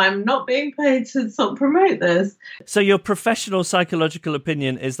Uber. I'm not being paid to sort of promote this. So your professional psychological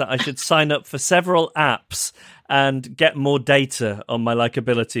opinion is that I should sign up for several apps and get more data on my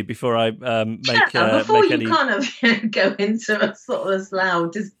likability before I before you kind of go into a sort of this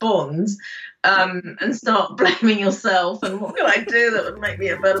loud despond and start blaming yourself and what can I do that would make me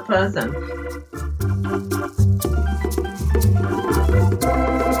a better person.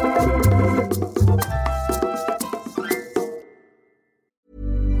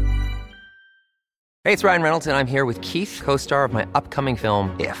 Hey, it's Ryan Reynolds, and I'm here with Keith, co-star of my upcoming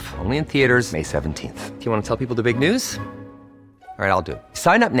film, If, only in theaters May 17th. Do you want to tell people the big news? All right, I'll do it.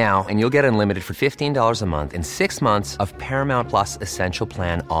 Sign up now and you'll get unlimited for $15 a month and 6 months of Paramount Plus Essential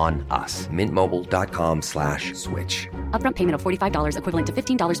Plan on us. MintMobile.com/switch. Upfront payment of $45 equivalent to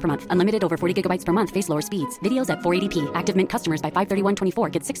 $15 per month. Unlimited over 40 gigabytes per month. Face lower speeds. Videos at 480p. Active Mint customers by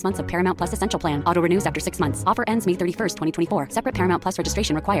 531.24 get 6 months of Paramount Plus Essential Plan. Auto renews after 6 months. Offer ends May 31st, 2024. Separate Paramount Plus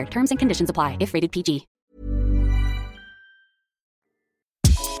registration required. Terms and conditions apply if rated PG.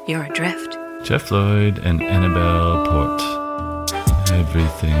 You're adrift. Jeff Lloyd and Annabelle Port.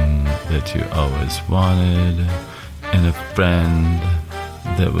 Everything that you always wanted, and a friend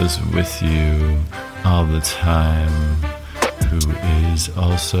that was with you all the time, who is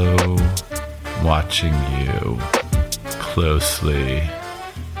also watching you closely,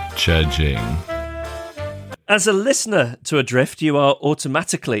 judging. As a listener to Adrift, you are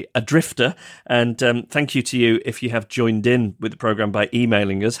automatically a drifter, and thank you to you if you have joined in with the programme by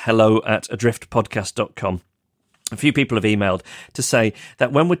emailing us, hello@adriftpodcast.com. A few people have emailed to say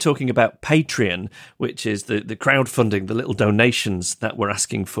that when we're talking about Patreon, which is the crowdfunding, the little donations that we're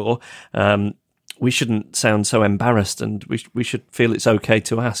asking for, we shouldn't sound so embarrassed, and we should feel it's okay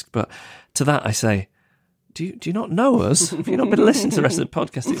to ask. But To that I say, do you not know us? Have you not been listening to the rest of the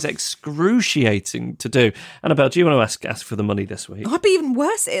podcast? It's excruciating to do. Annabelle, do you want to ask for the money this week? I'd be even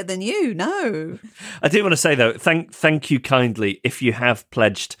worse at it than you. No. I do want to say, though, thank you kindly if you have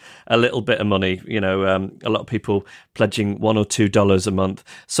pledged a little bit of money. You know, a lot of people pledging $1 or $2 a month.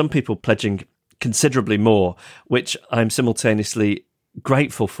 Some people pledging considerably more, which I'm simultaneously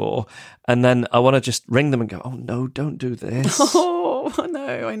grateful for. And then I want to just ring them and go, oh, no, don't do this. Oh, I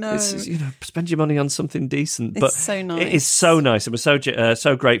know. It's, spend your money on something decent. But it's so nice. It is so nice. And we're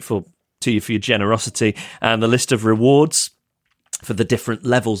so grateful to you for your generosity. And the list of rewards for the different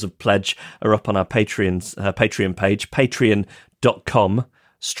levels of pledge are up on our Patreon page,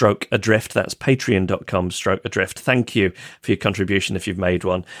 patreon.com/adrift. That's patreon.com/adrift. Thank you for your contribution if you've made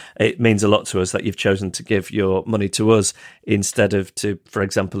one. It means a lot to us that you've chosen to give your money to us instead of to, for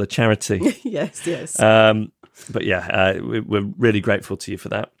example, a charity. Yes. But yeah, we're really grateful to you for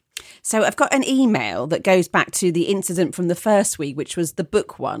that. So I've got an email that goes back to the incident from the first week, which was the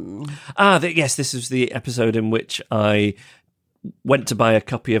book one. Yes, this is the episode in which I went to buy a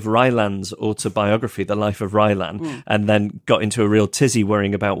copy of Ryland's autobiography, The Life of Ryland, and then got into a real tizzy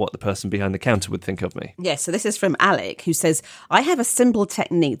worrying about what the person behind the counter would think of me. Yes, so this is from Alec, who says, I have a simple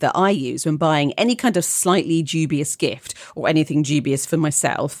technique that I use when buying any kind of slightly dubious gift or anything dubious for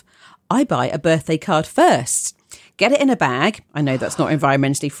myself. I buy a birthday card first. Get it in a bag. I know that's not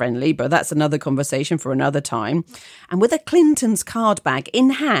environmentally friendly, but that's another conversation for another time. And with a Clinton's card bag in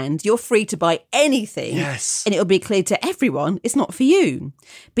hand, you're free to buy anything. Yes. And it'll be clear to everyone it's not for you.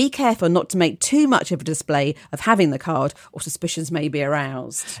 Be careful not to make too much of a display of having the card or suspicions may be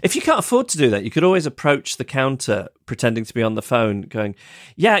aroused. If you can't afford to do that, you could always approach the counter pretending to be on the phone going,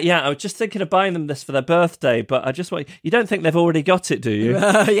 yeah, I was just thinking of buying them this for their birthday, but I just want... You don't think they've already got it, do you?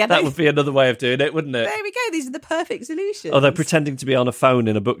 That would be another way of doing it, wouldn't it? There we go. These are the perfect solutions. Although pretending to be on a phone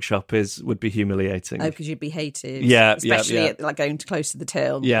in a bookshop would be humiliating. Oh, because you'd be hated. Yeah, especially yeah. At, like going too close to the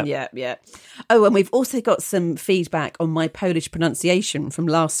till. Yeah. Oh, and we've also got some feedback on my Polish pronunciation from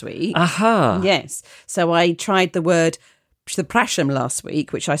last week. Aha. Yes. So I tried the word przepraszam last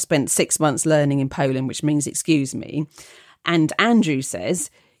week, which I spent 6 months learning in Poland, which means excuse me. And Andrew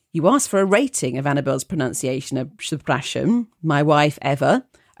says, you asked for a rating of Annabelle's pronunciation of przepraszam. My wife, Eva.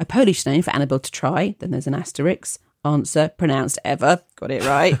 A Polish name for Annabelle to try. Then there's an asterisk. Answer, pronounced Eva. Got it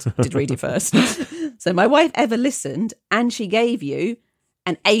right. Did read it first. So my wife Eva listened and she gave you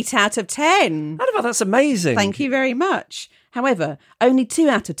an 8 out of 10. Annabelle, that's amazing. Thank you very much. However, only 2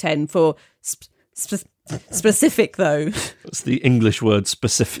 out of 10 for specific, though. That's the English word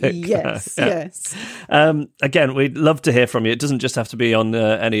specific. Yes, yes. Again, we'd love to hear from you. It doesn't just have to be on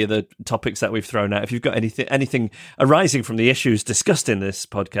any of the topics that we've thrown out. If you've got anything arising from the issues discussed in this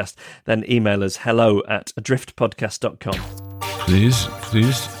podcast, then email us hello@adriftpodcast.com. Please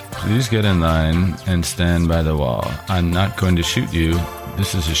get in line and stand by the wall. I'm not going to shoot you.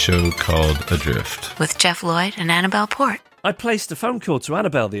 This is a show called Adrift. With Jeff Lloyd and Annabelle Port. I placed a phone call to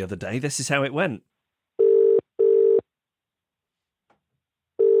Annabelle the other day. This is how it went.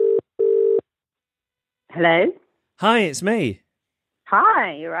 Hello? Hi, it's me.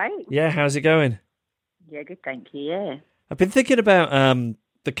 Hi, you right? Yeah, how's it going? Yeah, good, thank you, yeah. I've been thinking about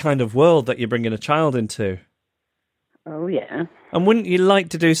the kind of world that you're bringing a child into. Oh, yeah. And wouldn't you like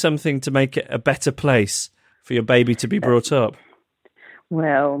to do something to make it a better place for your baby to be brought up?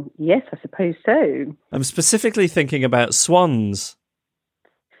 Well, yes, I suppose so. I'm specifically thinking about swans.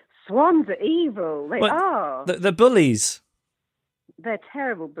 Swans are evil. They are. They're bullies. They're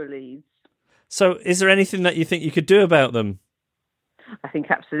terrible bullies. So is there anything that you think you could do about them? I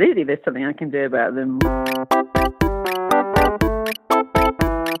think absolutely there's something I can do about them.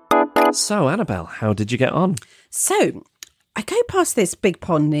 So, Annabelle, how did you get on? So, I go past this big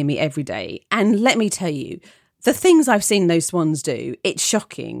pond near me every day, and let me tell you, the things I've seen those swans do, it's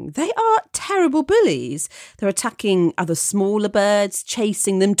shocking. They are terrible bullies. They're attacking other smaller birds,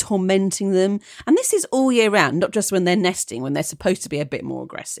 chasing them, tormenting them. And this is all year round, not just when they're nesting, when they're supposed to be a bit more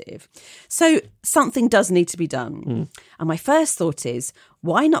aggressive. So something does need to be done. And my first thought is,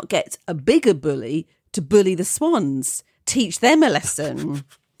 why not get a bigger bully to bully the swans? Teach them a lesson.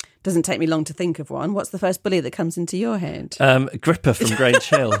 Doesn't take me long to think of one. What's the first bully that comes into your head? Gripper from Grange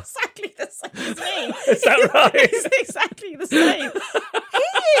Hill. Exactly the same as me. Is that right? He's exactly the same. He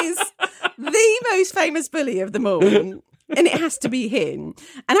is the most famous bully of them all. And it has to be him.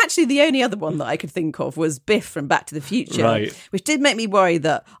 And actually, the only other one that I could think of was Biff from Back to the Future, right, which did make me worry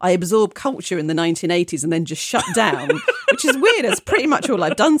that I absorbed culture in the 1980s and then just shut down, which is weird. It's pretty much all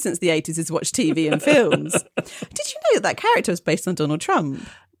I've done since the 80s is watch TV and films. Did you know that character was based on Donald Trump?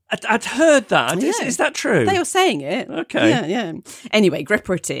 I'd heard that. Yeah. Is that true? They were saying it. Okay. Yeah. Anyway,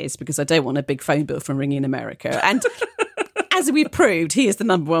 Gripper it is, because I don't want a big phone bill from Ringing America. And as we've proved, he is the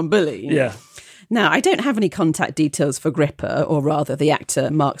number one bully. Yeah. Now, I don't have any contact details for Gripper, or rather the actor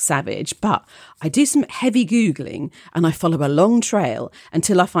Mark Savage, but I do some heavy Googling and I follow a long trail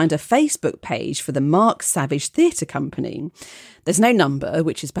until I find a Facebook page for the Mark Savage Theatre Company. There's no number,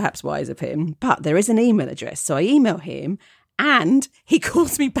 which is perhaps wise of him, but there is an email address. So I email him and he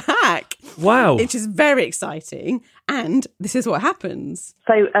calls me back. Wow. Which is very exciting. And this is what happens.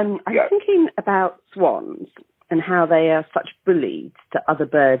 So I'm thinking about swans and how they are such bullies to other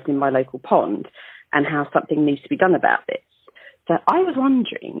birds in my local pond, and how something needs to be done about this. So I was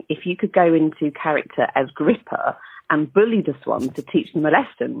wondering if you could go into character as Gripper and bully the swans to teach them a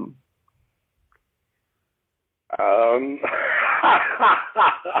lesson. That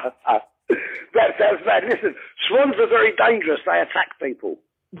sounds bad. Listen, swans are very dangerous. They attack people.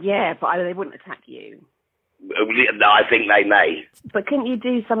 Yeah, but they wouldn't attack you. No, I think they may. But couldn't you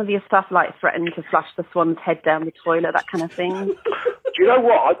do some of your stuff like threaten to flush the swan's head down the toilet, that kind of thing? Do you know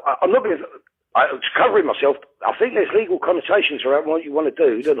what? I'm not being... I'm covering myself. I think there's legal connotations around what you want to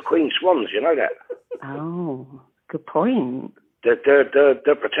do to the Queen Swans, you know that? Oh, good point. They're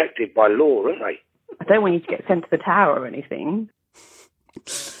protected by law, aren't they? I don't want you to get sent to the tower or anything.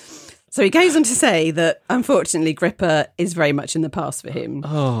 So he goes on to say that, unfortunately, Gripper is very much in the past for him.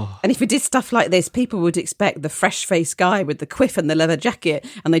 Oh. And if we did stuff like this, people would expect the fresh-faced guy with the quiff and the leather jacket,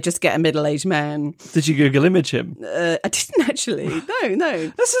 and they just get a middle-aged man. Did you Google image him? I didn't actually. No.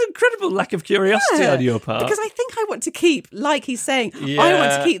 That's an incredible lack of curiosity on your part. Because I think I want to keep, like he's saying, I Yeah.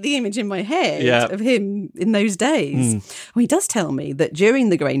 want to keep the image in my head of him in those days. Well, he does tell me that during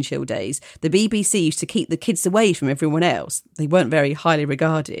the Grange Hill days, the BBC used to keep the kids away from everyone else. They weren't very highly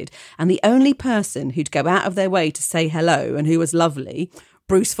regarded. And the only person who'd go out of their way to say hello and who was lovely,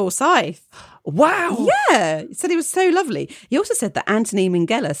 Bruce Forsyth. Wow. Yeah. He said he was so lovely. He also said that Anthony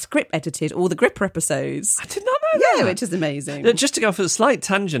Minghella script edited all the Gripper episodes. I did not know that. Yeah, which is amazing. Just to go for a slight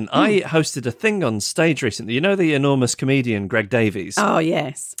tangent, I hosted a thing on stage recently. You know the enormous comedian Greg Davies? Oh,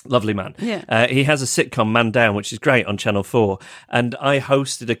 yes. Lovely man. Yeah. He has a sitcom, Man Down, which is great on Channel 4. And I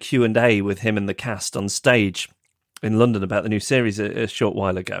hosted a Q&A with him and the cast on stage in London about the new series a short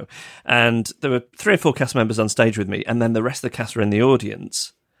while ago. And there were 3 or 4 cast members on stage with me, and then the rest of the cast were in the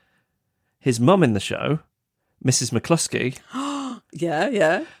audience. His mum in the show, Mrs. McCluskey.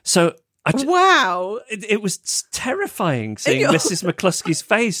 Yeah. So wow. It was terrifying seeing Mrs. McCluskey's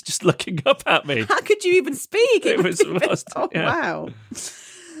face just looking up at me. How could you even speak? Wow.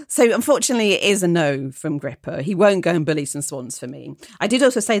 So unfortunately, it is a no from Gripper. He won't go and bully some swans for me. I did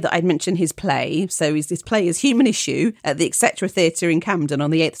also say that I'd mentioned his play. So his play is Human Issue at the Etc Theatre in Camden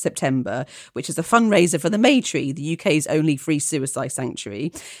on the 8th of September, which is a fundraiser for the Maytree, the UK's only free suicide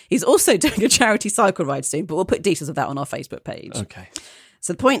sanctuary. He's also doing a charity cycle ride soon, but we'll put details of that on our Facebook page. Okay.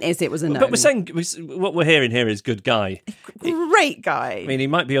 So the point is, it was a no. But we're saying what we're hearing here is good guy. Great guy. I mean, he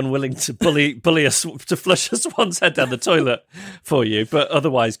might be unwilling to bully us to flush a swan's head down the toilet for you, but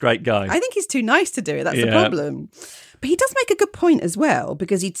otherwise, great guy. I think he's too nice to do it. That's the problem. But he does make a good point as well,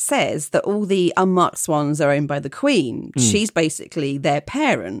 because he says that all the unmarked swans are owned by the Queen. She's basically their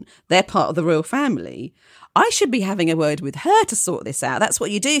parent. They're part of the royal family. I should be having a word with her to sort this out. That's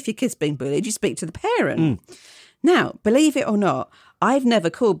what you do if your kid's being bullied. You speak to the parent. Now, believe it or not, I've never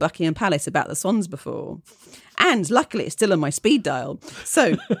called Buckingham Palace about the swans before. And luckily, it's still on my speed dial.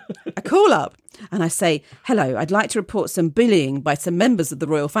 So I call up and I say, hello, I'd like to report some bullying by some members of the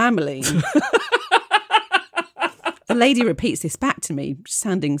royal family. The lady repeats this back to me,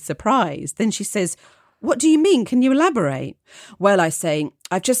 sounding surprised. Then she says, what do you mean? Can you elaborate? Well, I say,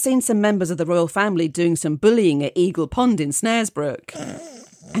 I've just seen some members of the royal family doing some bullying at Eagle Pond in Snaresbrook.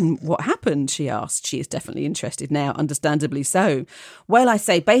 And what happened, she asked. She is definitely interested now, understandably so. Well, I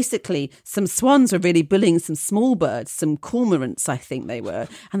say, basically, some swans were really bullying some small birds, some cormorants, I think they were.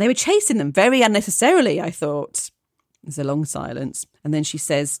 And they were chasing them very unnecessarily, I thought. There's a long silence. And then she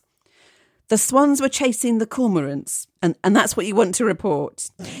says, the swans were chasing the cormorants, and that's what you want to report.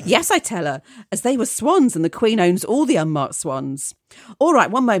 Yes, I tell her, as they were swans and the Queen owns all the unmarked swans. All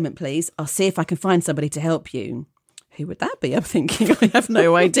right, one moment, please. I'll see if I can find somebody to help you. Who would that be? I'm thinking, I have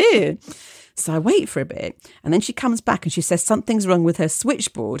no idea. So I wait for a bit, and then she comes back and she says something's wrong with her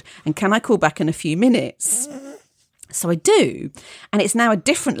switchboard, and can I call back in a few minutes? So I do, and it's now a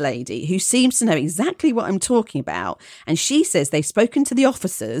different lady who seems to know exactly what I'm talking about, and she says they've spoken to the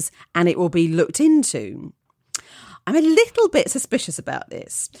officers and it will be looked into. I'm a little bit suspicious about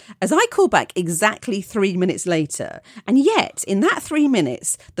this, as I call back exactly 3 minutes later, and yet in that 3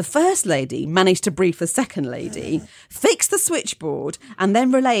 minutes, the first lady managed to brief the second lady, fix the switchboard, and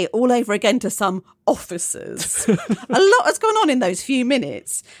then relay it all over again to some officers. A lot has gone on in those few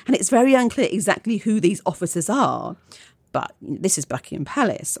minutes, and it's very unclear exactly who these officers are. But this is Buckingham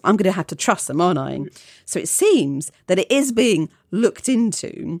Palace. I'm going to have to trust them, aren't I? So it seems that it is being looked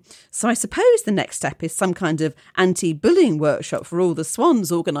into. So I suppose the next step is some kind of anti-bullying workshop for all the swans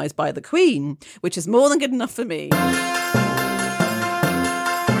organised by the Queen, which is more than good enough for me.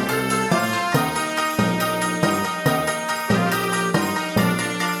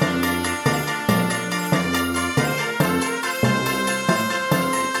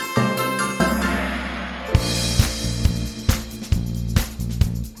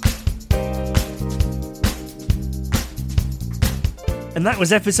 And that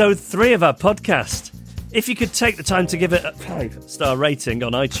was episode 3 of our podcast. If you could take the time to give it a 5-star rating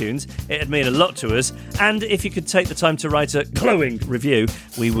on iTunes, it'd mean a lot to us. And if you could take the time to write a glowing review,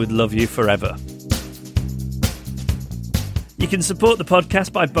 we would love you forever. You can support the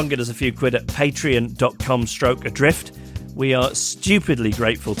podcast by bunging us a few quid at patreon.com/adrift. We are stupidly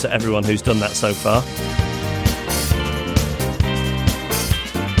grateful to everyone who's done that so far.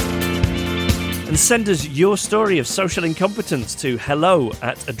 And send us your story of social incompetence to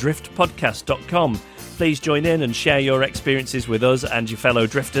hello@adriftpodcast.com. Please join in and share your experiences with us and your fellow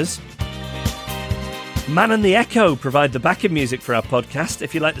drifters. Man and the Echo provide the backing music for our podcast.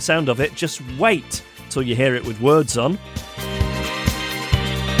 If you like the sound of it, just wait till you hear it with words on.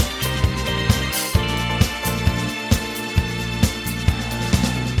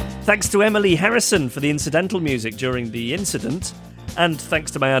 Thanks to Emily Harrison for the incidental music during the incident. And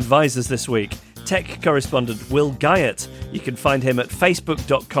thanks to my advisors this week, tech correspondent Will Guyot. You can find him at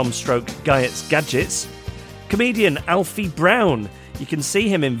facebook.com/Guyot'sGadgets. Comedian Alfie Brown. You can see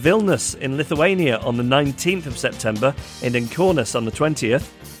him in Vilnius in Lithuania on the 19th of September, in Incornus on the 20th.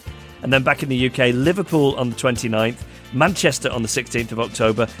 And then back in the UK, Liverpool on the 29th, Manchester on the 16th of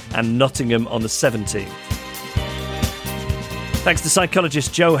October, and Nottingham on the 17th. Thanks to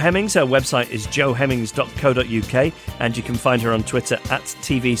psychologist Jo Hemmings. Her website is johemmings.co.uk, and you can find her on Twitter at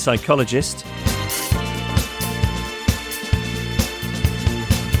tvpsychologist.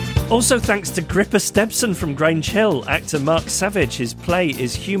 Also thanks to Gripper Stebson from Grange Hill, actor Mark Savage. His play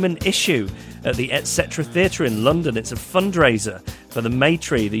is Human Issue at the Etc. Theatre in London. It's a fundraiser for the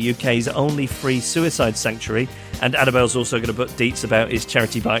Maytree, the UK's only free suicide sanctuary, and Annabelle's also going to put deets about his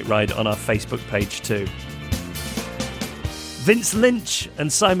charity bike ride on our Facebook page too. Vince Lynch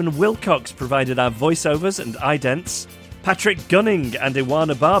and Simon Wilcox provided our voiceovers and idents. Patrick Gunning and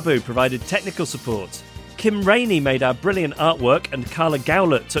Iwana Babu provided technical support. Kim Rainey made our brilliant artwork, and Carla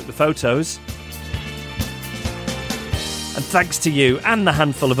Gowlett took the photos. And thanks to you and the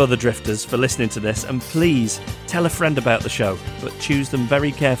handful of other drifters for listening to this, and please tell a friend about the show, but choose them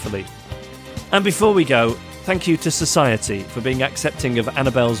very carefully. And before we go, thank you to society for being accepting of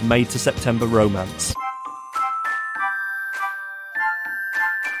Annabelle's May to September romance.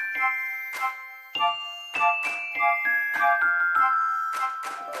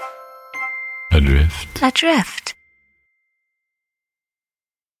 Adrift.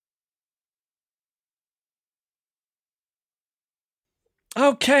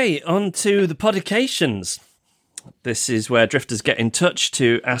 Okay, on to the podications. This is where drifters get in touch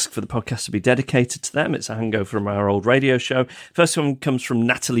to ask for the podcast to be dedicated to them. It's a hangover from our old radio show. First one comes from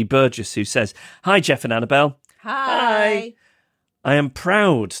Natalie Burgess, who says, "Hi, Jeff and Annabelle." Hi. I am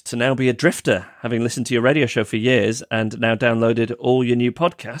proud to now be a drifter, having listened to your radio show for years and now downloaded all your new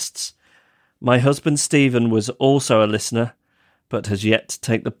podcasts. My husband Stephen was also a listener, but has yet to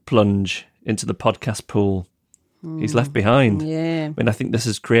take the plunge into the podcast pool. He's left behind. Yeah. I mean, I think this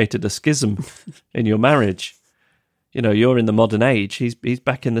has created a schism in your marriage. You know, you're in the modern age. He's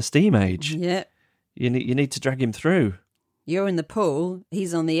back in the steam age. Yeah. You need to drag him through. You're in the pool.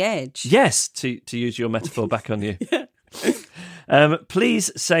 He's on the edge. Yes, to use your metaphor back on you. Yeah. Please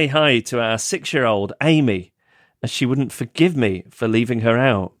say hi to our 6-year-old Amy, as she wouldn't forgive me for leaving her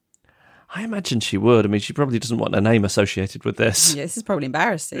out. I imagine she would. I mean, she probably doesn't want her name associated with this. Yeah, this is probably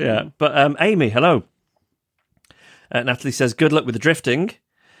embarrassing. Yeah, but Amy, hello. Natalie says, good luck with the drifting.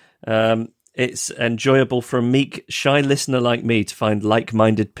 It's enjoyable for a meek, shy listener like me to find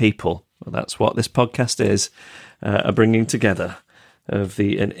like-minded people. Well, that's what this podcast is, a bringing together of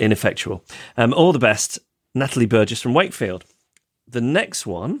the ineffectual. All the best, Natalie Burgess from Wakefield. The next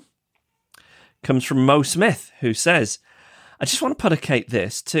one comes from Mo Smith, who says, I just want to podicate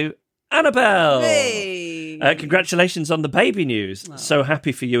this to Annabelle. Hey. Congratulations on the baby news. Oh. So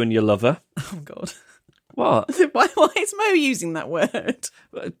happy for you and your lover. Oh, God. What? Why is Mo using that word?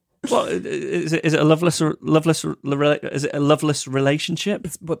 What is it? Is it a loveless relationship?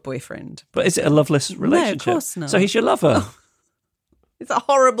 It's boyfriend. But is it a loveless relationship? No, of course not. So he's your lover. It's a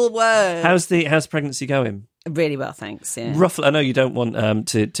horrible word. How's pregnancy going? Really well, thanks. Yeah. Roughly, I know you don't want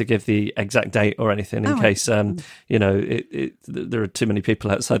to give the exact date or anything in case there are too many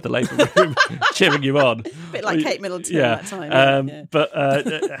people outside the labour room cheering you on. A bit like Kate Middleton at that time. Yeah. But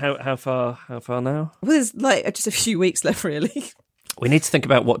how far now? Well, there's just a few weeks left, really. We need to think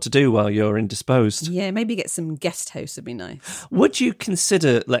about what to do while you're indisposed. Yeah, maybe get some guest hosts would be nice. Would you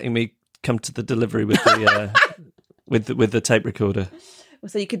consider letting me come to the delivery with the with the tape recorder?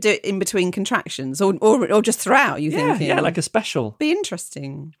 So you could do it in between contractions or just throughout, you think? Yeah, like a special. Be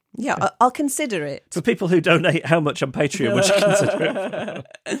interesting. Yeah, I'll consider it. For people who donate how much on Patreon, would you consider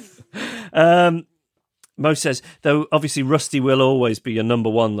it? Mo says, though obviously Rusty will always be your number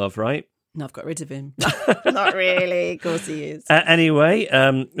one love, right? No, I've got rid of him. Not really. Of course he is. Anyway,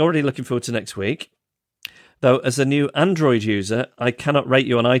 already looking forward to next week. Though, as a new Android user, I cannot rate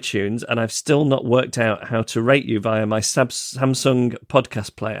you on iTunes, and I've still not worked out how to rate you via my Samsung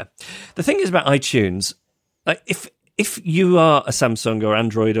podcast player. The thing is about iTunes, if you are a Samsung or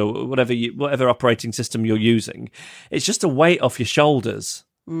Android or whatever operating system you're using, it's just a weight off your shoulders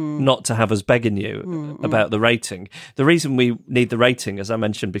not to have us begging you about the rating. The reason we need the rating, as I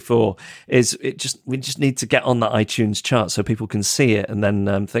mentioned before, is we just need to get on that iTunes chart so people can see it and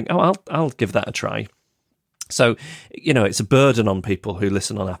then think, oh, I'll give that a try. So, it's a burden on people who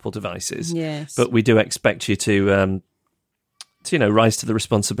listen on Apple devices. Yes. But we do expect you to rise to the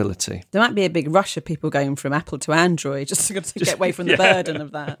responsibility. There might be a big rush of people going from Apple to Android just to get away from the burden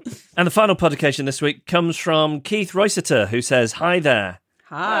of that. And the final publication this week comes from Keith Royseter, who says, "Hi there."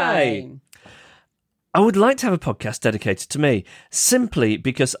 Hi. I would like to have a podcast dedicated to me, simply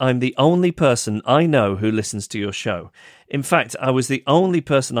because I'm the only person I know who listens to your show. In fact, I was the only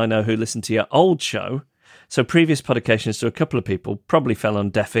person I know who listened to your old show, so previous publications to a couple of people probably fell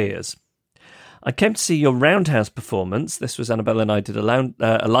on deaf ears. I came to see your Roundhouse performance. This was Annabelle and I did a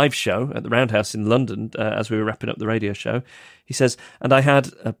live show at the Roundhouse in London as we were wrapping up the radio show. He says, and I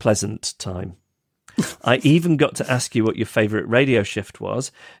had a pleasant time. I even got to ask you what your favourite radio shift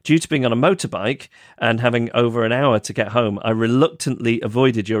was. Due to being on a motorbike and having over an hour to get home, I reluctantly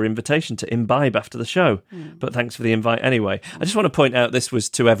avoided your invitation to imbibe after the show. But thanks for the invite anyway. I just want to point out this was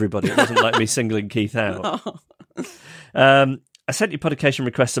to everybody. It wasn't like me singling Keith out. I sent you publication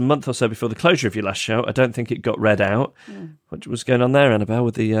requests a month or so before the closure of your last show. I don't think it got read out. What was going on there, Annabelle,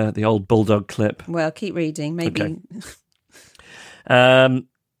 with the old bulldog clip? Well, keep reading, maybe. Okay.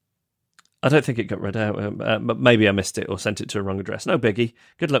 I don't think it got read out, but maybe I missed it or sent it to a wrong address. No biggie.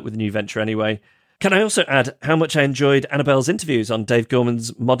 Good luck with the new venture anyway. Can I also add how much I enjoyed Annabelle's interviews on Dave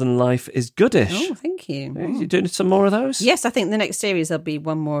Gorman's Modern Life is Goodish? Oh, thank you. Are you doing some more of those? Yes, I think the next series there'll be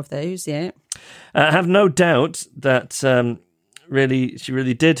one more of those, yeah. I have no doubt that she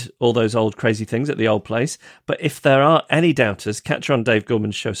really did all those old crazy things at the old place. But if there are any doubters, catch her on Dave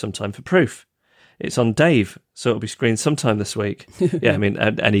Gorman's show sometime for proof. It's on Dave, so it'll be screened sometime this week. Yeah, I mean,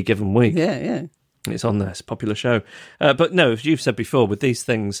 any given week. Yeah. It's on there. It's a popular show. But no, as you've said before, with these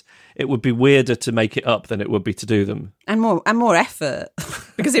things, it would be weirder to make it up than it would be to do them. And more effort,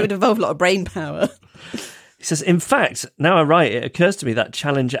 because it would involve a lot of brain power. He says, in fact, now I write, it occurs to me that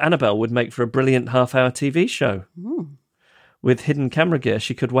challenge Annabelle would make for a brilliant half-hour TV show. With hidden camera gear,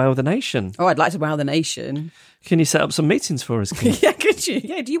 she could wow the nation. Oh, I'd like to wow the nation. Can you set up some meetings for us, Keith? Yeah, could you?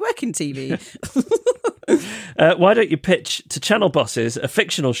 Yeah, do you work in TV? Why don't you pitch to channel bosses a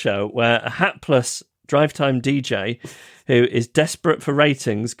fictional show where a hapless drive time DJ who is desperate for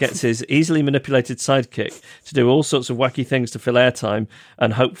ratings gets his easily manipulated sidekick to do all sorts of wacky things to fill airtime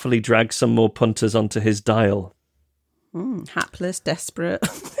and hopefully drag some more punters onto his dial? Hapless, desperate,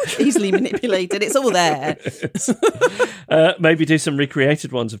 easily manipulated. It's all there. Maybe do some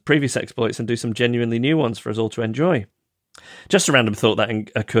recreated ones of previous exploits and do some genuinely new ones for us all to enjoy. Just a random thought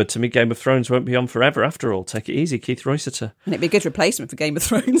that occurred to me. Game of Thrones won't be on forever after all. Take it easy, Keith Royseter. And it'd be a good replacement for Game of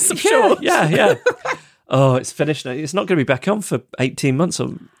Thrones, I'm sure. Yeah. Oh, it's finished now. It's not going to be back on for 18 months or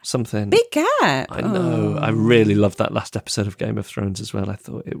something. Big gap. I know. I really loved that last episode of Game of Thrones as well. I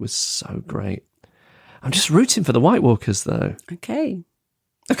thought it was so great. I'm just rooting for the White Walkers, though. Okay.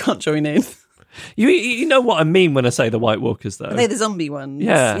 I can't join in. You know what I mean when I say the White Walkers, though? Are they the zombie ones?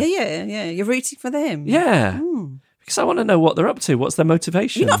 Yeah. Yeah. You're rooting for them? Yeah. Because I want to know what they're up to. What's their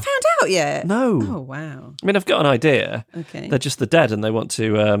motivation? You've not found out yet? No. Oh, wow. I mean, I've got an idea. Okay. They're just the dead and they want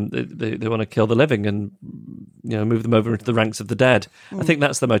to they want to kill the living and move them over into the ranks of the dead. I think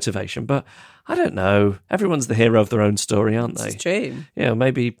that's the motivation. But I don't know. Everyone's the hero of their own story, aren't they? It's true. Yeah,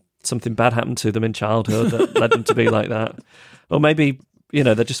 maybe something bad happened to them in childhood that led them to be like that. Or maybe,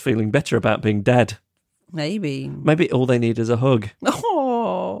 they're just feeling bitter about being dead. Maybe all they need is a hug.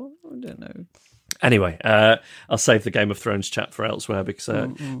 Oh, I don't know. Anyway, I'll save the Game of Thrones chat for elsewhere because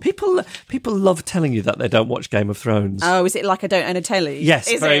people love telling you that they don't watch Game of Thrones. Oh, is it like I don't own a telly?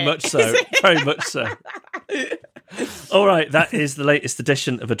 Yes, very much so. Very much so. All right, that is the latest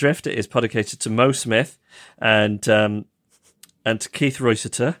edition of Adrift. It is dedicated to Mo Smith and to Keith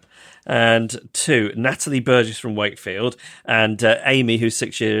Royceter and to Natalie Burgess from Wakefield and Amy, who's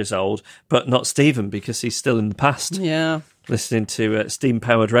 6 years old, but not Stephen because he's still in the past. Yeah. Listening to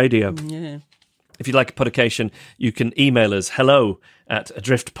steam-powered radio. Yeah. If you'd like a publication, you can email us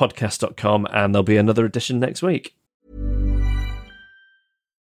hello@adriftpodcast.com and there'll be another edition next week.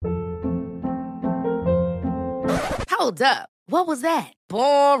 Hold up. What was that?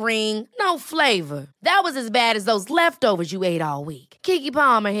 Boring. No flavor. That was as bad as those leftovers you ate all week. Keke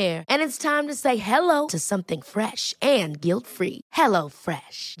Palmer here, and it's time to say hello to something fresh and guilt-free. Hello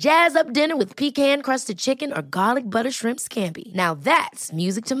Fresh. Jazz up dinner with pecan-crusted chicken or garlic butter shrimp scampi. Now that's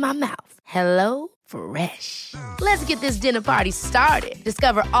music to my mouth. Hello Fresh. Let's get this dinner party started.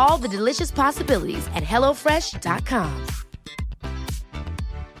 Discover all the delicious possibilities at HelloFresh.com.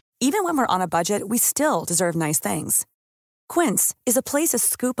 Even when we're on a budget, we still deserve nice things. Quince is a place to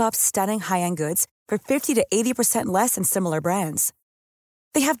scoop up stunning high-end goods for 50 to 80% less than similar brands.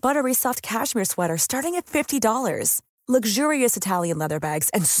 They have buttery soft cashmere sweaters starting at $50, luxurious Italian leather bags,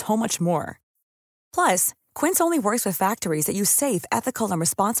 and so much more. Plus, Quince only works with factories that use safe, ethical, and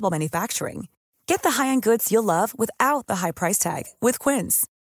responsible manufacturing. Get the high-end goods you'll love without the high price tag with Quince.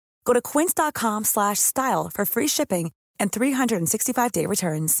 Go to quince.com/style for free shipping and 365-day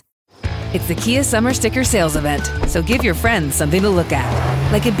returns. It's the Kia Summer Sticker Sales Event, so give your friends something to look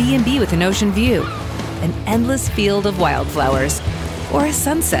at, like a B&B with an ocean view, an endless field of wildflowers, or a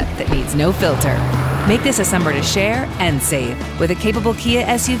sunset that needs no filter. Make this a summer to share and save with a capable Kia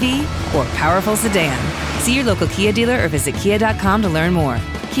SUV or powerful sedan. See your local Kia dealer or visit kia.com to learn more.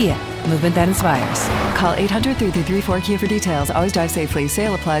 Kia, movement that inspires. Call 800-333-4KIA for details. Always drive safely.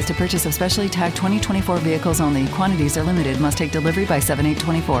 Sale applies to purchase of specially tagged 2024 vehicles only. Quantities are limited. Must take delivery by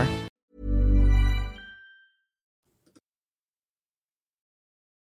 7/8/24.